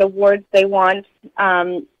 figure out what awards they want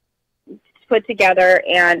put together,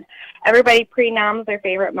 and everybody pre-noms their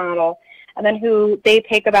favorite model. And then they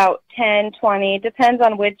pick about 10, 20, depends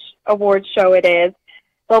on which award show it is.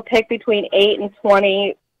 They'll pick between 8 and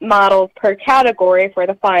 20 models per category for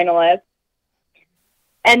the finalists.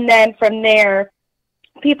 And then from there,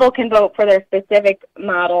 people can vote for their specific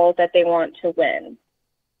model that they want to win.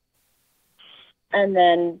 And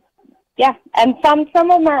then, yeah, and some of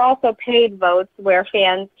them are also paid votes where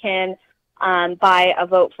fans can buy a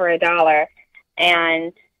vote for $1.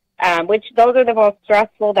 And which those are the most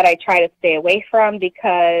stressful that I try to stay away from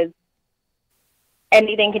because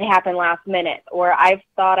anything can happen last minute. Or I've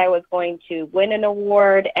thought I was going to win an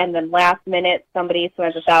award, and then last minute somebody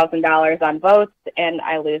spends $1,000 on votes, and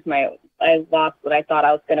I lost what I thought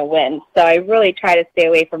I was going to win. So I really try to stay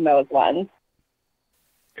away from those ones.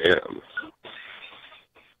 Yeah.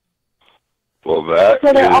 Well,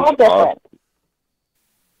 so they're all different.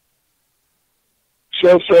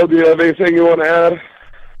 Chelle, do you have anything you want to add?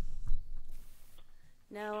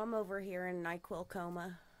 No, I'm over here in NyQuil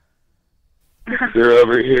coma. You're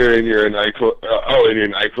over here in your NyQuil. In your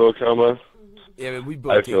NyQuil coma. Yeah, I mean, we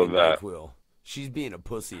both take NyQuil. She's being a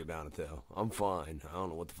pussy about it, though. I'm fine. I don't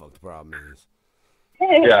know what the fuck the problem is.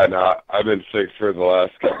 Yeah, no, I've been sick for the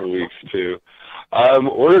last couple of weeks, too.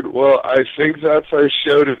 Well, I think that's our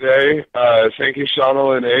show today. Thank you,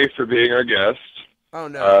 Shawna Lenee, for being our guest. Oh,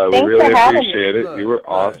 no. We really appreciate it. Look, you were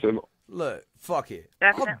awesome. Look, fuck it.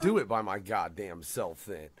 Definitely. I'll do it by my goddamn self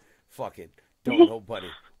then. Fuck it. Don't nobody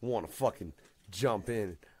want to fucking jump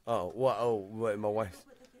in. What, my wife?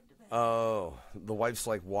 Oh, the wife's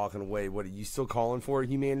like walking away. What, are you still calling for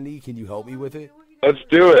humanity? Can you help me with it? Let's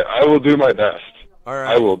do it. I will do my best. All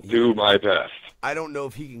right. I will do my best. I don't know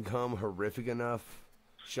if he can come horrific enough.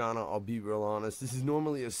 Shawna, I'll be real honest. This is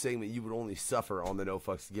normally a segment you would only suffer on the No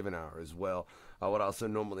Fucks Given Hour as well. I would also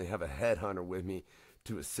normally have a headhunter with me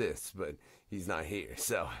to assist, but he's not here.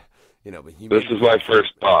 So, but this is my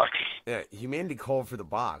first box. Yeah, humanity called for the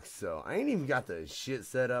box, so I ain't even got the shit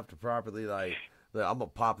set up to properly, look, I'm gonna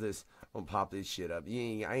pop this shit up. I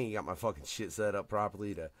ain't got my fucking shit set up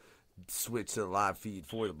properly to switch to the live feed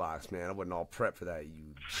for the box, man. I wasn't all prepped for that,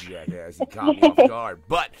 you jackass. You caught me off guard.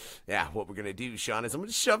 But yeah, what we're gonna do, Sean, is I'm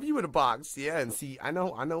gonna shove you in a box, and see. I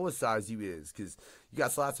know what size you is, because you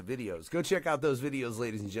got lots of videos. Go check out those videos,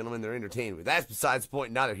 ladies and gentlemen. They're entertaining. But that's besides the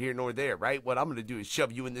point. Neither here nor there, right? What I'm gonna do is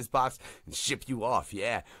shove you in this box and ship you off.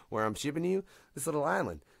 Yeah, where I'm shipping you, this little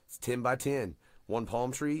island. It's 10 by 10, one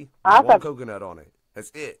palm tree, awesome. One coconut on it. That's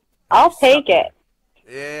it. I'll take it.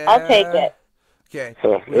 Yeah. I'll take it. Okay.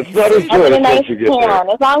 It's not as good a nice you get there. tan.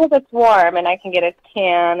 As long as it's warm and I can get a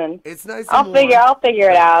tan, and it's nice. I'll figure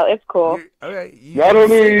it out. It's cool. Okay. Not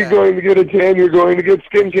only are you going to get a tan, you're going to get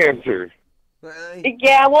skin cancer.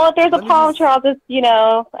 Yeah, well, if there's a palm tree, I'll just,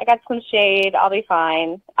 I got some shade. I'll be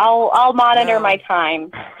fine. I'll monitor my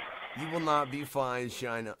time. You will not be fine,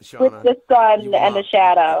 Shawna. With the sun and the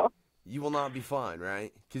shadow. You will not be fine,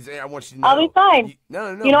 right? Because I want you to know. I'll be fine.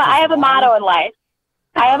 No. You know what? I have a motto in life.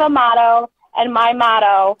 I have a motto, and my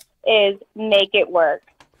motto is make it work.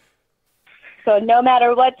 So no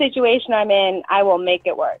matter what situation I'm in, I will make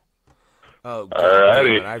it work. Oh,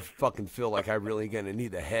 God, I fucking feel like I'm really going to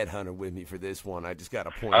need the headhunter with me for this one. I just got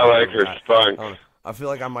to point I like her spunk. I feel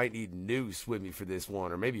like I might need Noose with me for this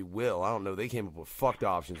one, or maybe Will. I don't know. They came up with fucked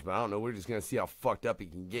options, but I don't know. We're just going to see how fucked up he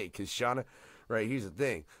can get. Because, Shawna, right, here's the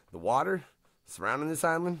thing. The water surrounding this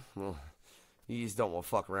island, well, you just don't want to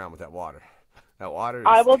fuck around with that water. That water is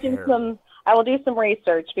I will terrible. do some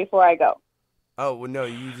research before I go. Oh, well, no,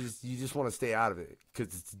 you just want to stay out of it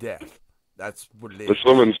because it's death. That's what it is. This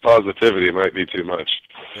woman's positivity might be too much.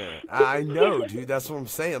 Yeah, I know, dude. That's what I'm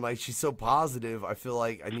saying. Like, she's so positive. I feel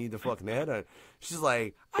like I need the fucking head on. She's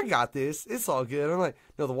like, I got this. It's all good. I'm like,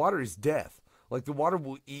 no, the water is death. Like, the water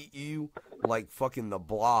will eat you like fucking the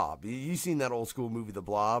Blob. You seen that old school movie, The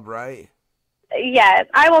Blob, right? Yes,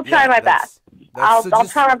 I will try my best. I'll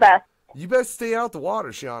try my best. You best stay out the water,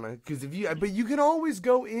 Shawna, but you can always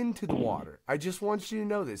go into the water. I just want you to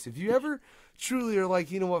know this. If you ever truly are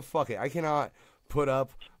like, you know what, fuck it, I cannot put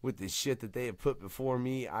up with the shit that they have put before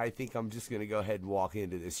me, I think I'm just going to go ahead and walk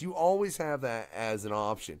into this. You always have that as an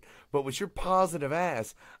option. But with your positive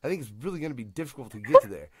ass, I think it's really going to be difficult to get to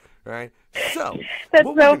there, right? So that's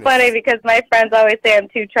so funny because my friends always say I'm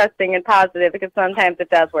too trusting and positive because sometimes it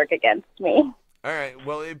does work against me. All right,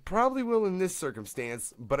 well, it probably will in this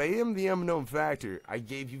circumstance, but I am the unknown factor. I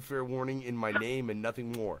gave you fair warning in my name and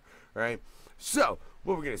nothing more, all right? So,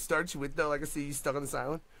 what we're going to start you with, though, like I see you stuck on this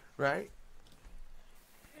island, right?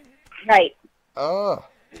 Right. Oh.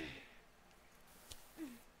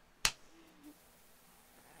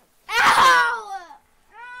 Ow!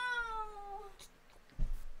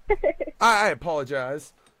 Ow! I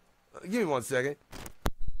apologize. Give me 1 second.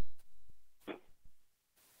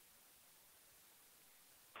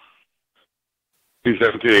 He's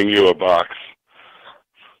emptying you a box.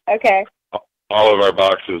 Okay. All of our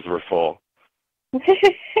boxes were full.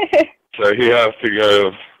 So he has to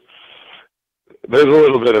go. There's a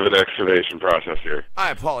little bit of an excavation process here.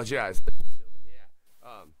 I apologize.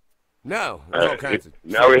 No. Right.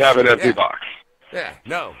 Now we have an empty box. Yeah,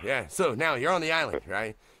 no, yeah. So now you're on the island,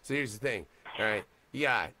 right? So here's the thing, all right? You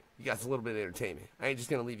got a little bit of entertainment. I ain't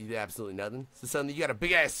just going to leave you to absolutely nothing. So suddenly you got a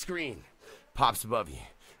big-ass screen pops above you.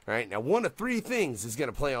 All right, now one of three things is going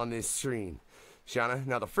to play on this screen, Shawna.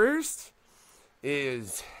 Now the first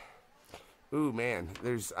is, ooh, man,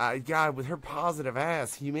 there's, God, with her positive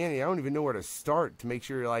ass, humanity, I don't even know where to start to make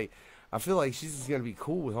sure, like, I feel like she's just going to be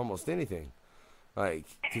cool with almost anything. Like,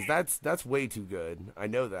 because that's way too good. I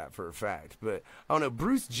know that for a fact. But, I don't know,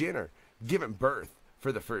 Bruce Jenner giving birth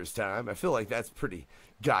for the first time, I feel like that's pretty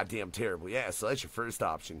goddamn terrible. Yeah, so that's your first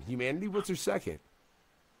option. Humanity, what's your second?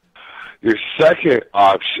 Your second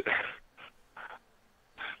option.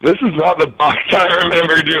 This is not the box I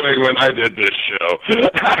remember doing when I did this show.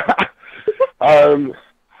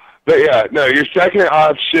 But yeah, no, your second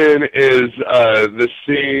option is the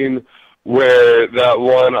scene where that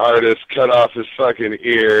one artist cut off his fucking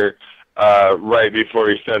ear right before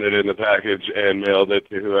he sent it in the package and mailed it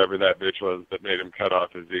to whoever that bitch was that made him cut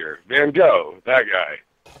off his ear. Van Gogh, that guy.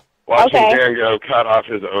 Watching Van Gogh cut off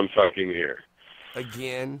his own fucking ear.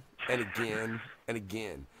 Again and again and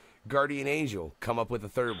again. Guardian Angel, come up with a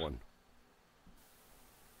third one.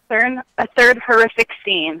 A third horrific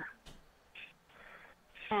scene.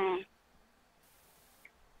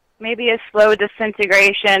 Maybe a slow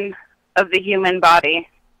disintegration of the human body.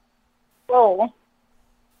 Oh.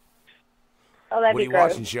 Oh, that'd What be are you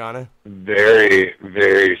gross. watching, Shawna? Very,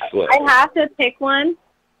 very slow. I have to pick one.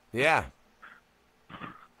 Yeah.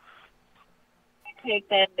 Pick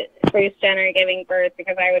the Bruce Jenner giving birth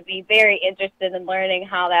because I would be very interested in learning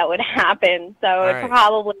how that would happen. So it's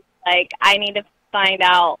probably like I need to find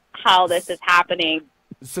out how this is happening.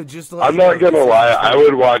 So just I'm not gonna lie, I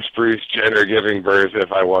would watch Bruce Jenner giving birth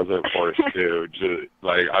if I wasn't forced to.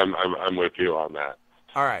 Like I'm with you on that.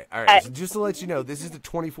 All right. So just to let you know, this is the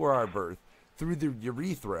 24-hour birth through the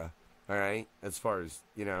urethra. All right, as far as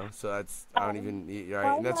you know, so that's I don't even. All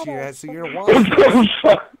right, and that's so you're gonna watch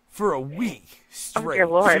this for a week straight. Dear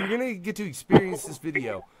Lord. So you're gonna get to experience this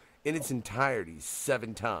video in its entirety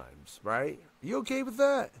 7 times, right? You okay with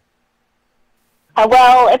that?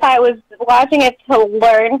 Well, if I was watching it to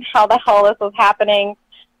learn how the hell this was happening,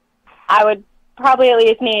 I would probably at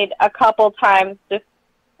least need a couple times to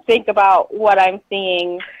think about what I'm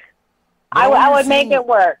seeing. I would make it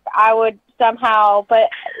work. I would somehow, but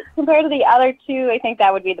compared to the other two, I think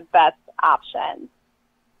that would be the best option.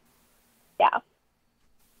 Yeah.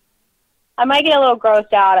 I might get a little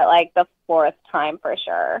grossed out at like the 4th time for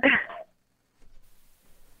sure.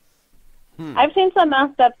 I've seen some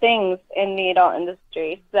messed up things in the adult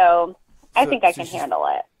industry, so I think I can handle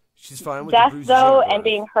it. She's fine with death, the though, and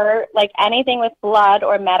being hurt, like anything with blood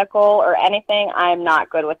or medical or anything, I'm not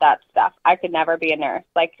good with that stuff. I could never be a nurse.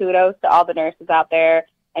 Like, kudos to all the nurses out there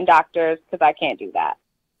and doctors, because I can't do that.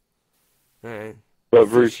 All right. But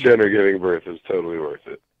Bruce Jenner giving birth is totally worth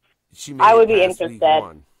it. I would be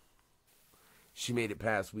interested. She made it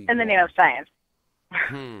past week In the name of science.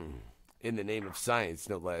 In the name of science,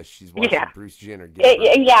 no less. She's watching Bruce Jenner give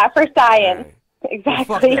birth. Yeah, for science. Right.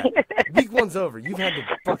 Exactly. Well, fuck that. Week 1's over. You've had to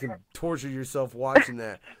fucking torture yourself watching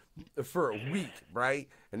that for a week, right?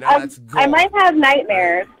 And now that's gone. I might have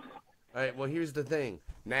nightmares. All right, well, here's the thing.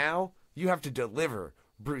 Now you have to deliver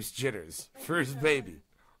Bruce Jenner's first baby.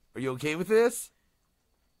 Are you okay with this?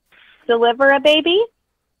 Deliver a baby?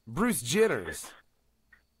 Bruce Jenner's.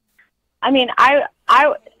 I mean, I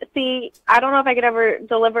see, I don't know if I could ever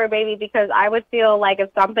deliver a baby because I would feel like if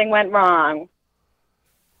something went wrong,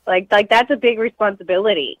 like that's a big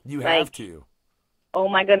responsibility. You have to. Oh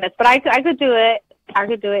my goodness. But I could do it. I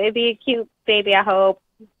could do it. It'd be a cute baby, I hope.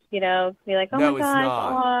 You know, be like, oh no, my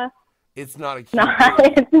gosh. It's not a cute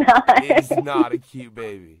baby. It's not. It's not a cute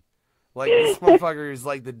baby. Like, this motherfucker is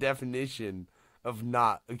like the definition of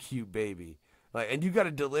not a cute baby. Like, and you got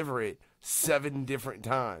to deliver it 7 different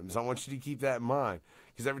times. I want you to keep that in mind.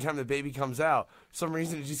 Because every time the baby comes out, for some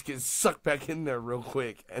reason it just gets sucked back in there real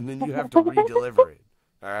quick. And then you have to re-deliver it.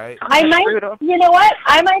 All right? I might, you know what?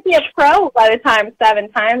 I might be a pro by the time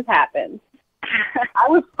 7 times happens. I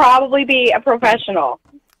would probably be a professional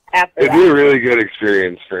after It'd be a really good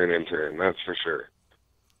experience for an intern, that's for sure.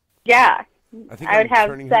 Yeah. I think I would have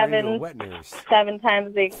turning her into a wet nurse. 7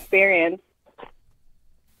 times the experience.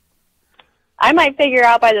 I might figure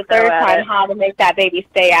out by the 3rd time how to make that baby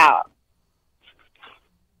stay out.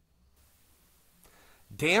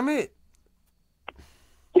 Damn it.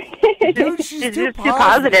 Dude, she's too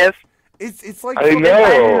positive. It's like I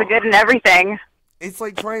know. The good and everything. It's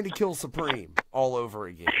like trying to kill Supreme all over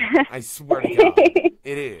again. I swear to God.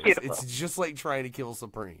 It is. Beautiful. It's just like trying to kill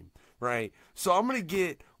Supreme, right? So I'm going to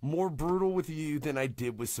get more brutal with you than I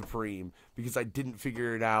did with Supreme because I didn't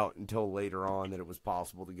figure it out until later on that it was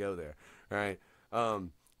possible to go there, right?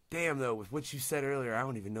 Damn, though, with what you said earlier, I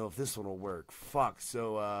don't even know if this one will work. Fuck.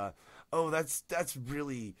 So, that's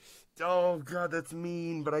really, oh, God, that's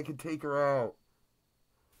mean, but I could take her out.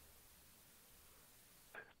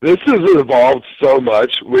 This has evolved so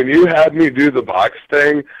much. When you had me do the box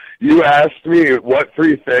thing, you asked me what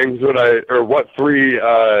three CDs would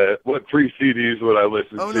I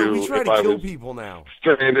listen to? Oh no, we try if to I kill was people now.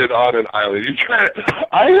 stranded on an island. You try.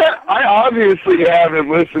 I obviously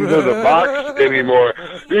haven't listened to the box anymore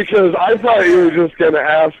because I thought you were just gonna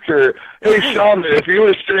ask her, "Hey, Shawna, if you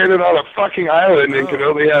were stranded on a fucking island and could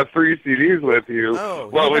only have 3 CDs with you,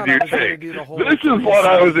 what would you take?" This is what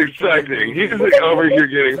I was expecting. He's like over here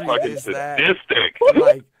getting fucking sadistic.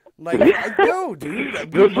 Like, no,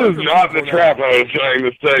 dude. This is not the trap I was trying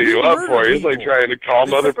to set you up for. He's like trying to call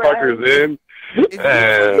motherfuckers in.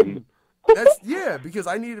 And because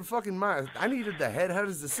I needed I needed the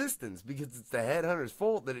headhunter's assistance because it's the headhunter's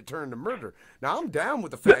fault that it turned to murder. Now I'm down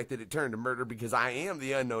with the fact that it turned to murder because I am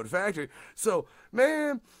the unknown factor. So,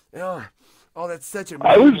 man, that's such a.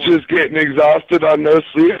 I was just getting exhausted on no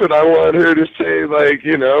sleep, and I wanted her to say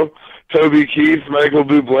Toby Keith, Michael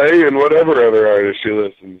Bublé, and whatever other artist she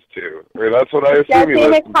listens to. Or that's what I assume he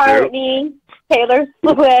listens McCartney, Taylor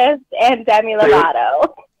Swift, and Demi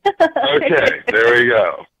Lovato. Okay, there we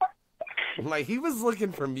go. Like, he was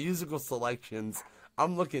looking for musical selections.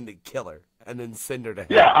 I'm looking to kill her and then send her to hell.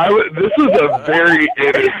 Yeah, this is a very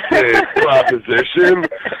innocent proposition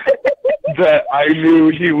that I knew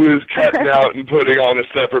he was cutting out and putting on a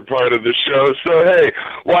separate part of the show. So, hey,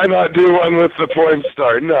 why not do one with the porn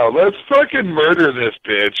star? No, let's fucking murder this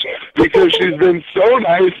bitch because she's been so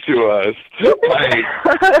nice to us.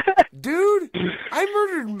 Dude, I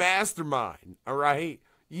murdered Mastermind, all right?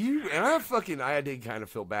 I did kind of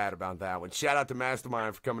feel bad about that one. Shout out to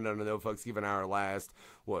Mastermind for coming on the No Fucks Given Hour last,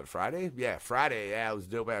 Friday? Yeah, Friday. Yeah, it was a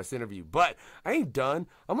dope-ass interview. But I ain't done.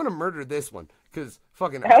 I'm going to murder this one because I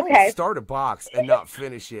don't start a box and not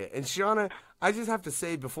finish it. And Shawna, I just have to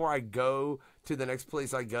say before I go to the next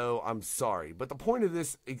place I go, I'm sorry. But the point of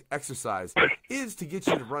this exercise is to get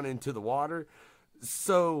you to run into the water.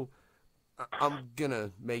 So I'm going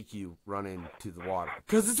to make you run into the water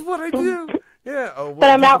because it's what I do. Yeah. Oh, well, but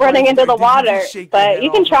I'm not running into the water. But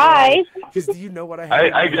you can try. Because do you know what I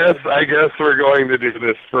have? I guess we're going to do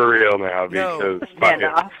this for real now because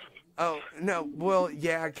Oh no. Well,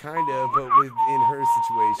 yeah, kind of. But in her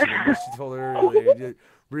situation, and she told her earlier,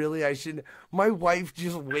 really, I shouldn't. My wife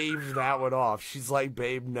just waved that one off. She's like,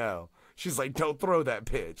 babe, no. She's like, don't throw that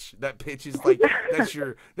pitch. That pitch is like that's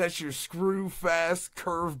your screw fast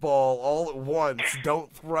curveball all at once.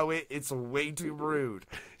 Don't throw it. It's way too rude.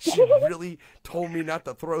 She really told me not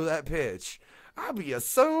to throw that pitch. I'll be a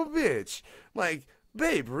son of a bitch. Like,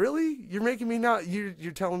 babe, really? You're making me not. You're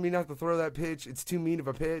telling me not to throw that pitch. It's too mean of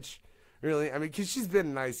a pitch. Really? I mean, because she's been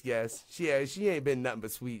a nice guest. She ain't been nothing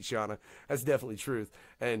but sweet, Shawna. That's definitely truth.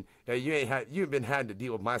 And you ain't been having to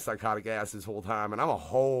deal with my psychotic ass this whole time, and I'm a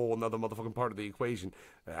whole another motherfucking part of the equation.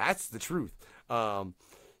 That's the truth. Man,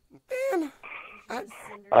 I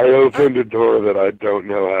opened a door that I don't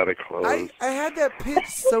know how to close. I had that pitch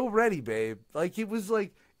so ready, babe. It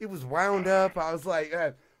was wound up. I was like,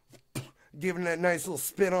 giving that nice little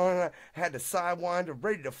spin on it. I had the sidewinder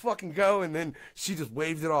ready to fucking go, and then she just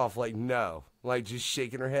waved it off like no. Like just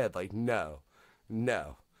shaking her head like no.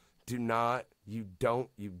 Do not, you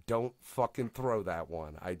don't fucking throw that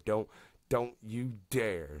one. Don't you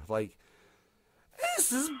dare. Like,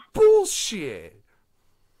 this is bullshit.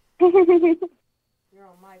 You're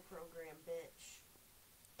on my program, bitch.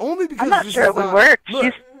 Only because I'm not sure it would work.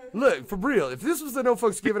 Look, for real, if this was the No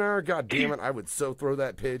Fucks Given Hour, god damn it, I would so throw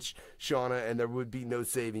that pitch, Shawna, and there would be no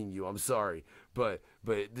saving you. I'm sorry. But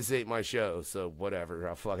this ain't my show, so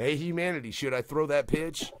whatever. Hey, humanity, should I throw that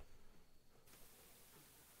pitch?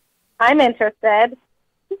 I'm interested.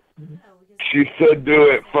 She said do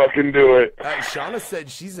it. Fucking do it. Shawna said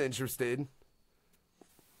she's interested.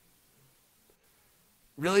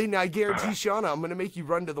 Really? Now I guarantee, Shawna, I'm going to make you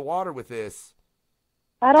run to the water with this.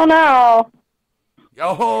 I don't know.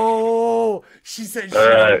 Oh, she said she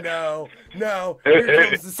didn't know. No.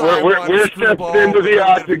 We're stepping into the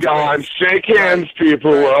octagon. Shake hands,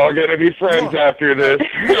 people. We're all going to be friends after this.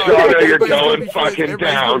 Shawna, you're going fucking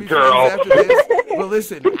down, girl. Well,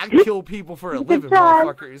 listen, I kill people for a living,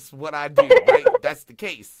 motherfuckers. What I do, right? That's the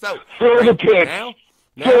case. So, throw the pitch.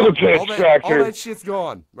 Now, Tractor. all that shit's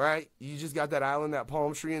gone, right? You just got that island, that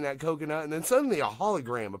palm tree, and that coconut, and then suddenly a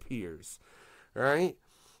hologram appears, right?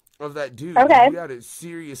 Of that dude you got a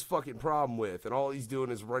serious fucking problem with, and all he's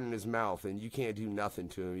doing is running his mouth, and you can't do nothing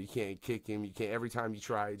to him. You can't kick him. You can't. Every time you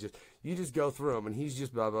try, you just go through him, and he's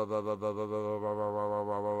just blah blah blah blah blah blah blah blah blah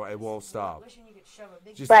blah blah. It won't stop.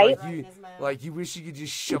 Just like you wish you could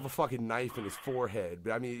just shove a fucking knife in his forehead,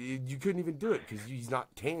 but I mean you couldn't even do it because he's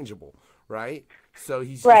not tangible, right? So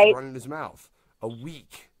he's just running his mouth. A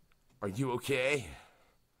week. Are you okay?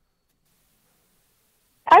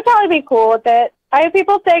 I'd probably be cool with it.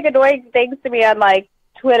 People say annoying things to me on, like,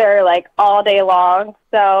 Twitter, like, all day long.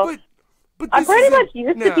 So but I'm pretty much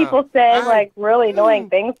used to people saying, like, really annoying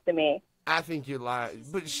things to me. I think you're lying.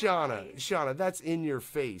 But Shawna, that's in your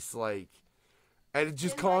face, like, and it's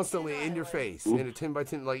just constantly in your face in a 10 by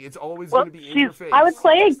 10. Like, it's always going to be in your face. I would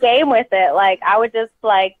play a game with it. Like, I would just,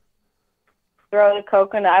 like, throw the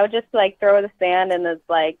coconut. I would just, like, throw the sand in this,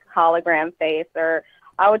 like, hologram face, or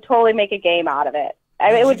I would totally make a game out of it.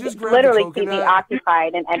 It would literally keep me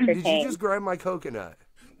occupied and entertained. Did you just grab my coconut?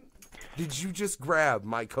 Did you just grab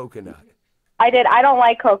my coconut? I did. I don't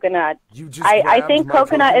like coconut. I think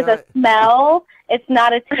coconut is a smell. It's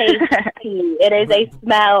not a taste. It is a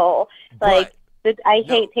smell. Like, I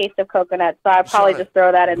hate taste of coconut, so I'd probably just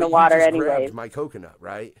throw that in the water anyways. You grabbed my coconut,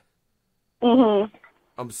 right? Mm-hmm.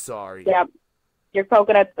 I'm sorry. Yep. Your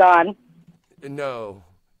coconut's gone. No,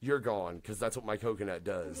 you're gone, because that's what my coconut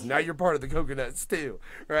does. Now you're part of the coconuts too,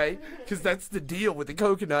 right? Because that's the deal with the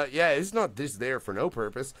coconut. Yeah, it's not just there for no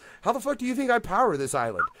purpose. How the fuck do you think I power this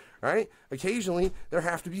island, right? Occasionally, there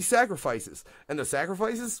have to be sacrifices. And the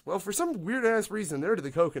sacrifices, well, for some weird-ass reason, they're to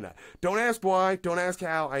the coconut. Don't ask why, don't ask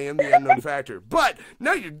how, I am the unknown factor. But,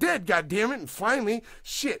 now you're dead, goddammit, and finally,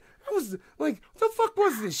 shit. I was like, what the fuck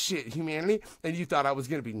was this shit, humanity? And you thought I was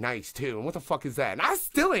gonna be nice too. And what the fuck is that? And I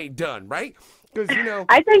still ain't done, right? Because, you know,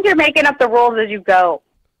 I think you're making up the rules as you go.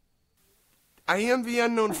 I am the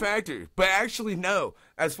unknown factor, but actually, no.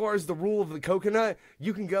 As far as the rule of the coconut,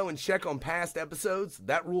 you can go and check on past episodes.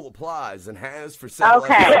 That rule applies and has for several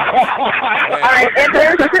episodes. All right, if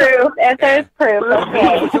there's proof,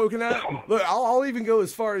 okay. Coconut. Look, I'll even go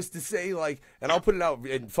as far as to say, like, and I'll put it out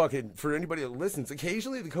and fucking for anybody that listens.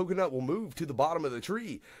 Occasionally, the coconut will move to the bottom of the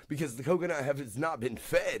tree because the coconut has not been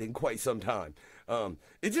fed in quite some time.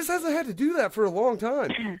 It just hasn't had to do that for a long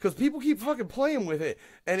time because people keep fucking playing with it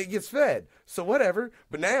and it gets fed. So whatever.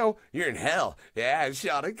 But now you're in hell. Yeah, I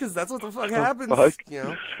shot it because that's what the fuck happens. You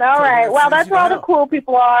know. All right. Well, that's where all the cool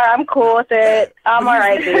people are. I'm cool with it. I'm all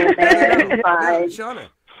right doing it. It's fine. Shawna.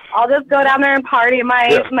 I'll just go down there and party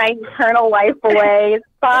my eternal life away. It's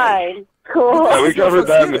fine. Cool. Yeah, we covered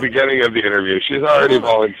that in the beginning of the interview. She's already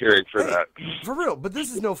volunteering for that. For real. But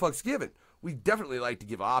this is no fucks given. We definitely like to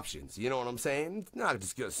give options. You know what I'm saying? It's not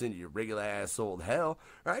just going to send you regular ass old hell.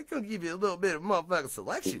 Right? Going to give you a little bit of motherfucking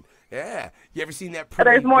selection. Yeah. You ever seen that?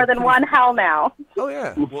 There's more than one hell now. Oh,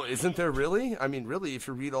 yeah. Well, isn't there really? I mean, really, if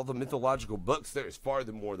you read all the mythological books, there's far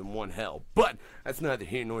more than one hell. But that's neither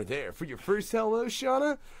here nor there. For your first hell, though,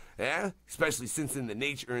 Shawna, yeah, especially since in the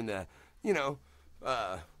nature and the, you know,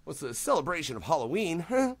 what's the celebration of Halloween?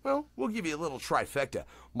 Well, we'll give you a little trifecta.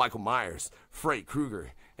 Michael Myers, Freddy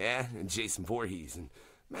Krueger, yeah, and Jason Voorhees. And,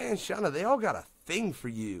 man, Shawna, they all got a thing for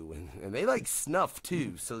you. And they like snuff,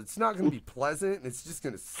 too. So it's not going to be pleasant. And it's just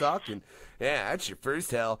going to suck. And, yeah, that's your first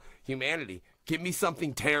hell. Humanity, give me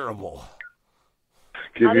something terrible.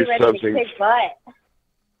 Give me something.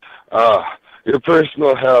 Your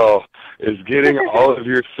personal hell is getting all of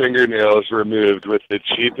your fingernails removed with the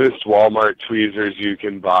cheapest Walmart tweezers you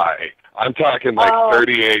can buy. I'm talking like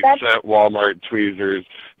 38-cent Walmart tweezers,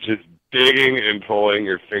 just digging and pulling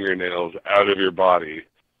your fingernails out of your body.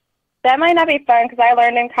 That might not be fun because I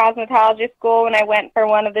learned in cosmetology school when I went for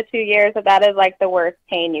one of the 2 years that is like the worst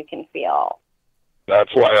pain you can feel.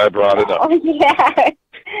 That's why I brought it up. Oh, yeah.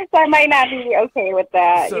 So I might not be okay with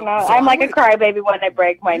that. So I'm like a crybaby when I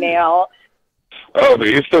break my nail. Oh, but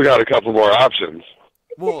you still got a couple more options.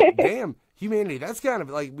 Well, damn, humanity, that's kind of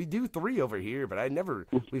like, we do 3 over here, but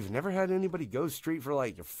we've never had anybody go straight for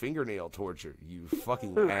like a fingernail torture, you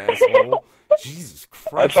fucking asshole. Jesus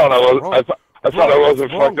Christ. I thought I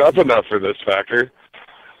wasn't fucked up enough for this factor.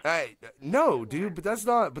 No, dude, but that's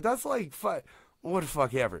like, what the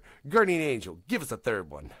fuck ever. Guardian Angel, give us a third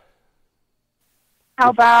one. How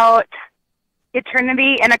about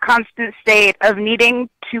eternity in a constant state of needing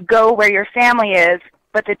to go where your family is,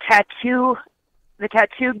 but the tattoo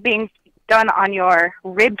being done on your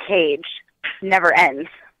rib cage never ends.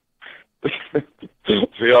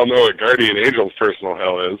 We all know what Guardian Angel's personal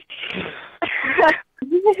hell is.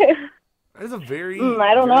 That is a very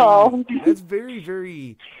I don't know. That's very,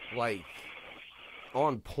 very like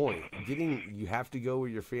on point. You have to go where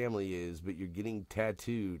your family is, but you're getting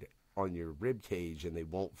tattooed on your rib cage and they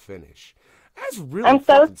won't finish. That's really I'm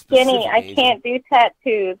so skinny. Specific, I can't do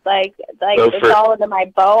tattoos. Like it's all into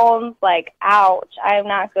my bones. Like, ouch. I'm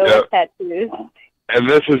not good with tattoos. And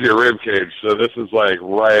this is your rib cage, so this is like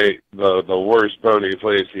right the worst bony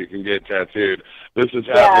place you can get tattooed. This is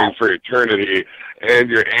happening for eternity, and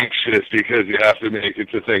you're anxious because you have to make it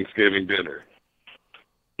to Thanksgiving dinner.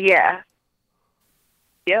 Yeah.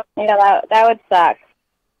 Yep. Yeah, that would suck.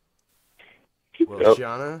 Well, Yep.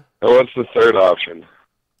 Shawna, And what's the third option?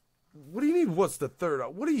 what do you mean? What's the third?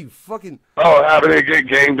 What are you fucking? Oh, having to get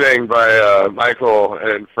gangbanged by Michael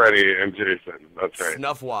and Freddie and Jason. That's right.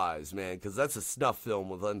 Snuff wise, man, because that's a snuff film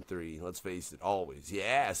with Un3. Let's face it, always.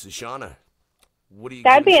 Yeah, so Shawna, what do you?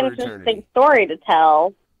 That'd be getting an for interesting eternity? story to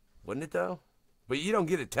tell. Wouldn't it though? But you don't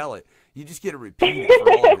get to tell it. You just get to repeat it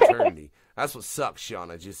for all of eternity. That's what sucks,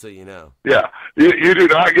 Shawna. Just so you know. Yeah, you do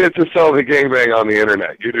not get to sell the gangbang on the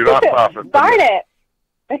internet. You do not profit from Darn it.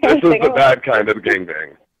 it! This is the bad kind of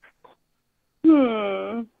gangbang.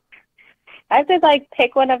 I have to like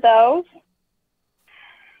pick one of those.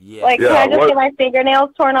 Yeah. Like, can I just get my fingernails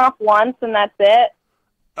torn off once and that's it?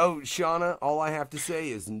 Oh, Shawna, all I have to say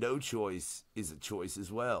is no choice is a choice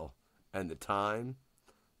as well. And the time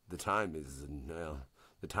is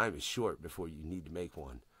short before you need to make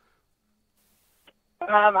one.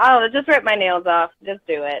 I'll just rip my nails off. Just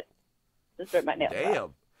do it. Just rip my nails off.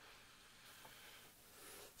 Damn.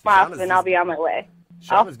 Well, then I'll be on my way.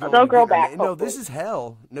 They'll grow back. No, this is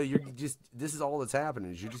hell. No, this is all that's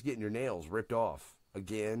happening is you're just getting your nails ripped off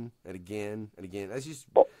again and again and again. This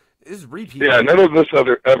is repeat. Yeah, none of this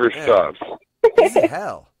ever stops. This is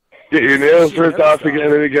hell. Get your nails ripped off stops.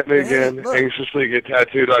 again and again and Hey, again. look. Anxiously get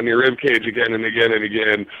tattooed on your rib cage again and again and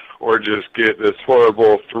again, or just get this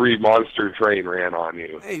horrible 3 monster train ran on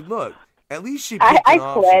you. Hey, look. At least she picked I an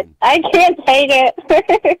quit. option. I can't take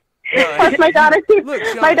it. Plus, my daughter keeps Look,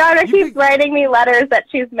 Shawna, my daughter you keeps picked- writing me letters that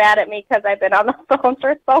she's mad at me because I've been on the phone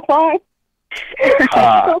for so long.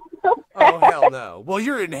 Ah. Oh, hell no. Well,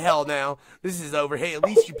 you're in hell now. This is over. Hey, at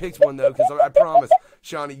least you picked one, though, because I promise,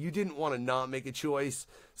 Shawna, you didn't want to not make a choice.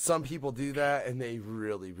 Some people do that, and they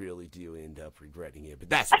really, really do end up regretting it. But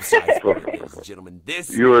that's besides the point, ladies and gentlemen.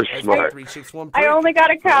 This You are has smart. been 361 I only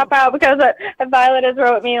got a cop out because Violet has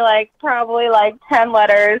wrote me probably 10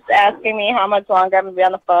 letters asking me how much longer I'm gonna be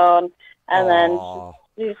on the phone, and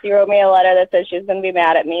then she wrote me a letter that says she's gonna be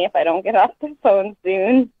mad at me if I don't get off the phone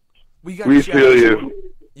soon. We feel you.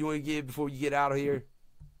 You want to give before you get out of here?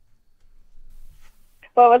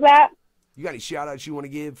 What was that? You got any shout-outs you want to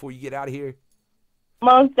give before you get out of here?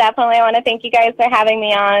 Most definitely. I want to thank you guys for having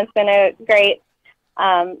me on. It's been a great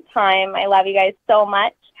time. I love you guys so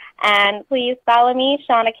much. And please follow me,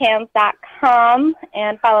 ShawnaCams.com,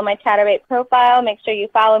 and follow my Chatterbait profile. Make sure you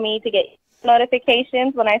follow me to get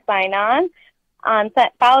notifications when I sign on.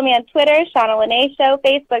 Follow me on Twitter, Shawna Lenee Show,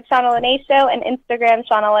 Facebook, Shawna Lenee Show, and Instagram,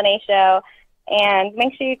 Shawna Lenee Show. And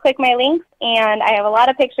make sure you click my links. And I have a lot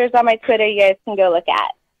of pictures on my Twitter you guys can go look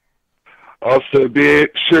at. Also, be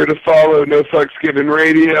sure to follow No Fucks Given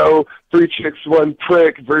Radio, 3 Chicks, 1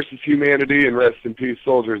 Prick versus Humanity, and Rest in Peace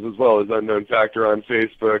Soldiers, as well as Unknown Factor on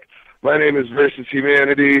Facebook. My name is Versus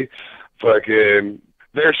Humanity, fucking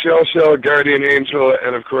their Shell, Guardian Angel,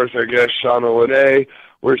 and of course our guest Shawna Lenee.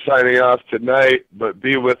 We're signing off tonight, but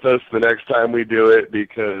be with us the next time we do it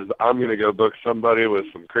because I'm going to go book somebody with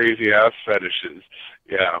some crazy-ass fetishes.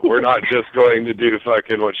 Yeah, we're not just going to do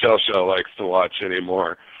fucking what Shell likes to watch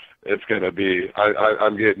anymore. It's going to be,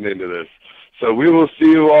 I'm getting into this. So we will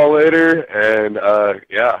see you all later, and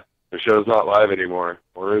yeah, the show's not live anymore.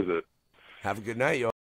 Or is it? Have a good night, y'all.